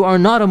said, you are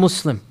not a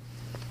Muslim.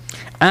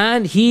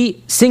 And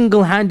he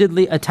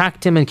single-handedly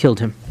attacked him and killed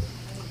him.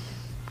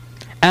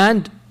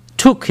 And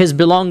took his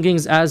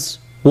belongings as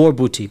war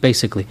booty,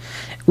 basically.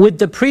 With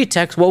the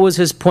pretext, what was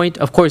his point?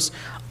 Of course,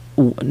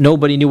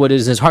 nobody knew what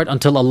is in his heart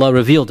until Allah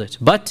revealed it.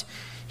 But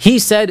he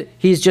said,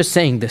 he's just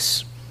saying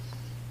this.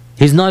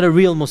 He's not a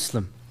real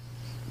Muslim.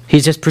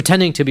 He's just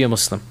pretending to be a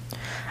Muslim.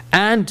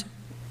 And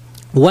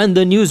when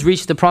the news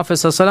reached the Prophet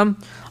ﷺ,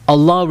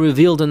 Allah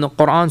revealed in the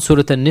Quran,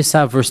 Surah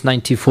An-Nisa, verse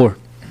 94.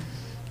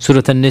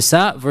 Surah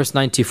An-Nisa, verse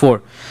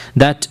 94.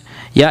 That,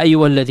 Ya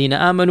ayyuhalladhina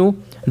amanu,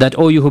 that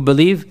O you who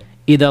believe,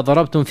 إِذَا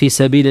ضَرَبْتُمْ فِي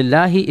سَبِيلِ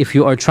اللَّهِ, if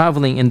you are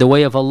traveling in the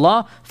way of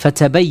Allah,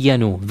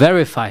 فَتَبَيَّنُوا,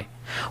 verify.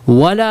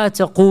 وَلَا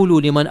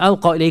تَقُولُوا لِمَنْ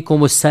أَلْقَى إِلَيْكُمُ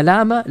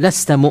السَّلَامَ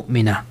لَسْتَ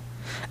مُؤْمِنًا.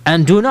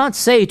 And do not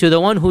say to the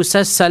one who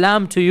says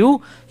salam to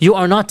you, you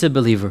are not a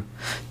believer.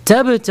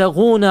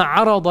 تَبْتَغُونَ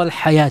عَرَضَ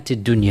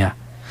الْحَيَاةِ الدُّنْيَا,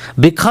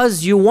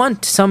 because you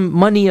want some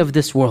money of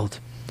this world.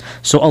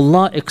 So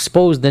Allah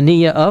exposed the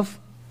niyyah of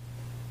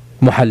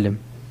Muhallim.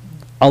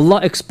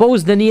 Allah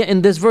exposed the niyyah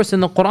in this verse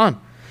in the Quran.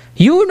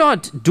 You're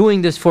not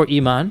doing this for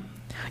Iman.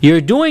 You're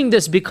doing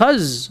this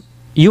because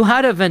you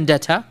had a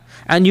vendetta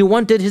and you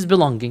wanted his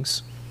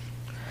belongings.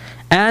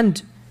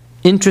 And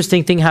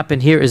interesting thing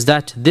happened here is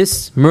that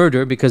this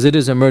murder, because it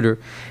is a murder,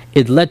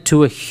 it led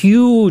to a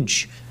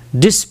huge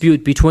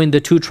dispute between the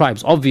two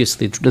tribes.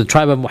 Obviously, the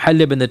tribe of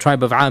Muhallim and the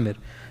tribe of Amir.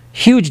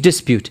 Huge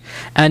dispute.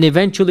 And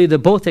eventually they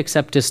both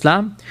accept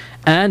Islam.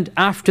 And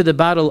after the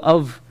battle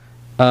of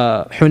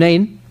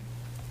Hunayn,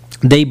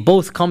 they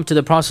both come to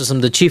the Prophet,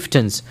 the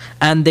chieftains,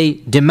 and they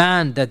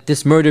demand that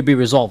this murder be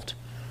resolved.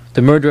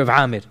 The murder of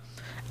Amir.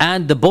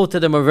 And the both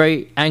of them are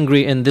very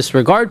angry in this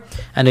regard,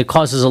 and it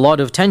causes a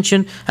lot of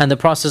tension, and the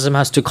Prophet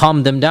has to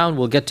calm them down.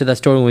 We'll get to that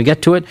story when we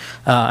get to it,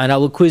 and I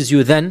will quiz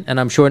you then, and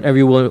I'm sure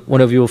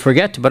one of you will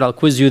forget, but I'll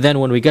quiz you then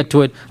when we get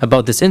to it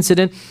about this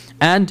incident.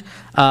 And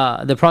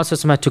the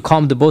Prophet had to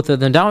calm the both of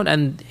them down,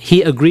 and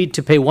he agreed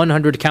to pay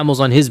 100 camels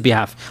on his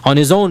behalf, on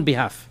his own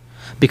behalf,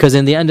 because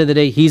in the end of the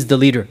day, he's the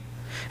leader,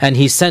 and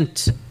he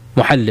sent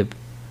Muhallib,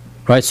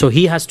 right? So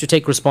he has to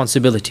take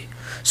responsibility.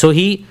 So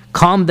he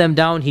calmed them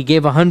down, he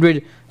gave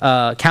 100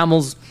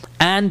 camels,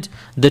 and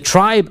the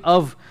tribe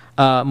of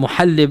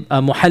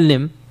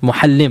Muhallim,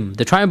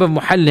 the tribe of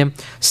Muhallim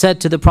said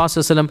to the Prophet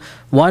ﷺ,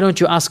 why don't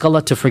you ask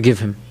Allah to forgive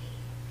him?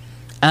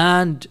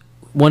 And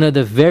one of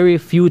the very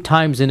few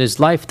times in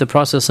his life the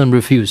Prophet ﷺ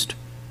refused.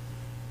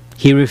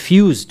 He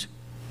refused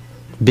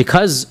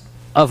because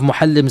of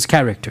Muhallim's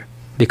character,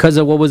 because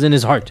of what was in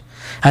his heart.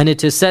 And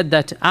it is said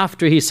that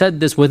after he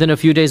said this, within a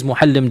few days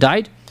Muhallim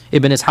died.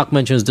 Ibn Ishaq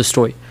mentions the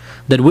story,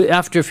 that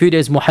after a few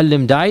days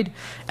Muhallim died,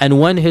 and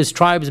when his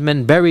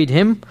tribesmen buried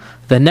him,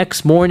 the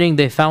next morning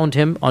they found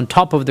him on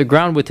top of the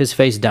ground with his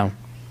face down.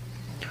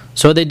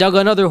 So they dug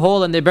another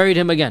hole and they buried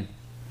him again.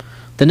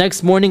 The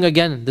next morning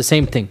again, the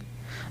same thing.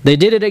 They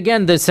did it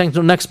again,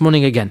 the next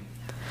morning again.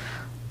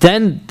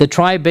 Then the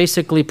tribe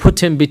basically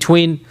put him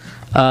between,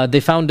 they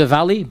found a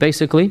valley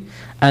basically,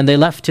 and they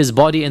left his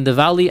body in the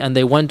valley, and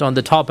they went on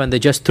the top and they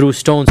just threw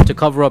stones to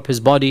cover up his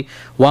body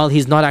while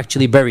he's not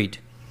actually buried.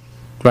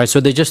 Right,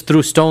 so they just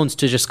threw stones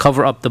to just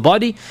cover up the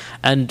body.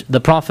 And the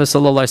Prophet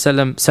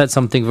ﷺ said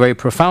something very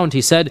profound.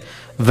 He said,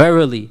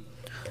 verily,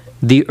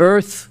 the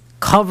earth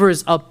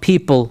covers up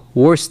people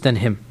worse than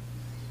him.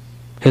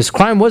 His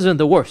crime wasn't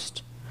the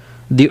worst.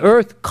 The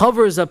earth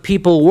covers up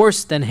people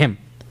worse than him.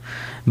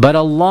 But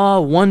Allah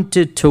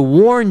wanted to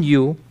warn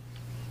you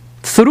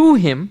through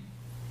him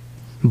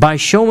by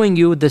showing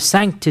you the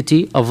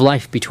sanctity of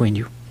life between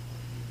you.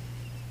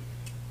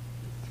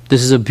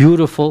 This is a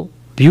beautiful,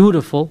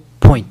 beautiful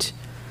point.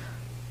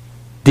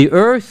 The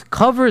earth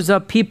covers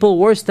up people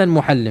worse than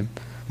Muhallim.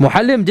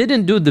 Muhallim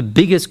didn't do the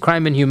biggest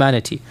crime in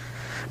humanity,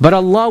 But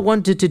Allah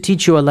wanted to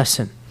teach you a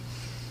lesson.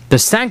 The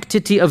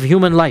sanctity of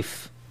human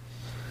life.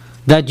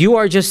 That you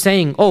are just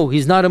saying, oh,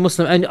 he's not a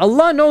Muslim. And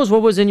Allah knows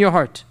what was in your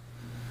heart.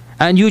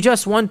 And you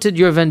just wanted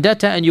your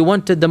vendetta and you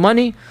wanted the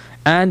money.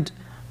 And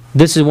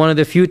this is one of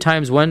the few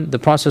times when the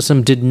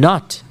Prophet did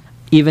not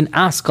even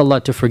ask Allah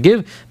to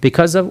forgive,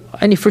 because of,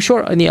 and for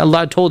sure,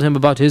 Allah told him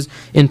about his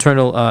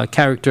internal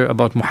character,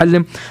 about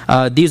Muhallim.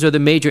 These are the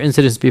major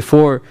incidents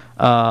before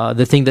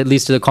the thing that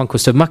leads to the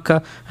conquest of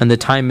Mecca, and the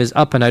time is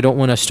up, and I don't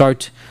want to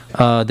start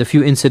the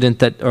few incident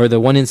that, or the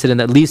one incident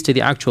that leads to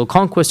the actual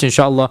conquest.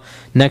 Inshallah,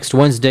 next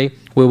Wednesday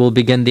we will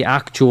begin the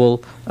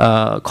actual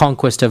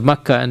conquest of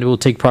Mecca, and it will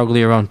take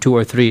probably around 2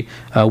 or 3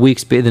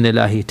 weeks,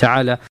 bi-idhnillahi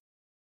ta'ala.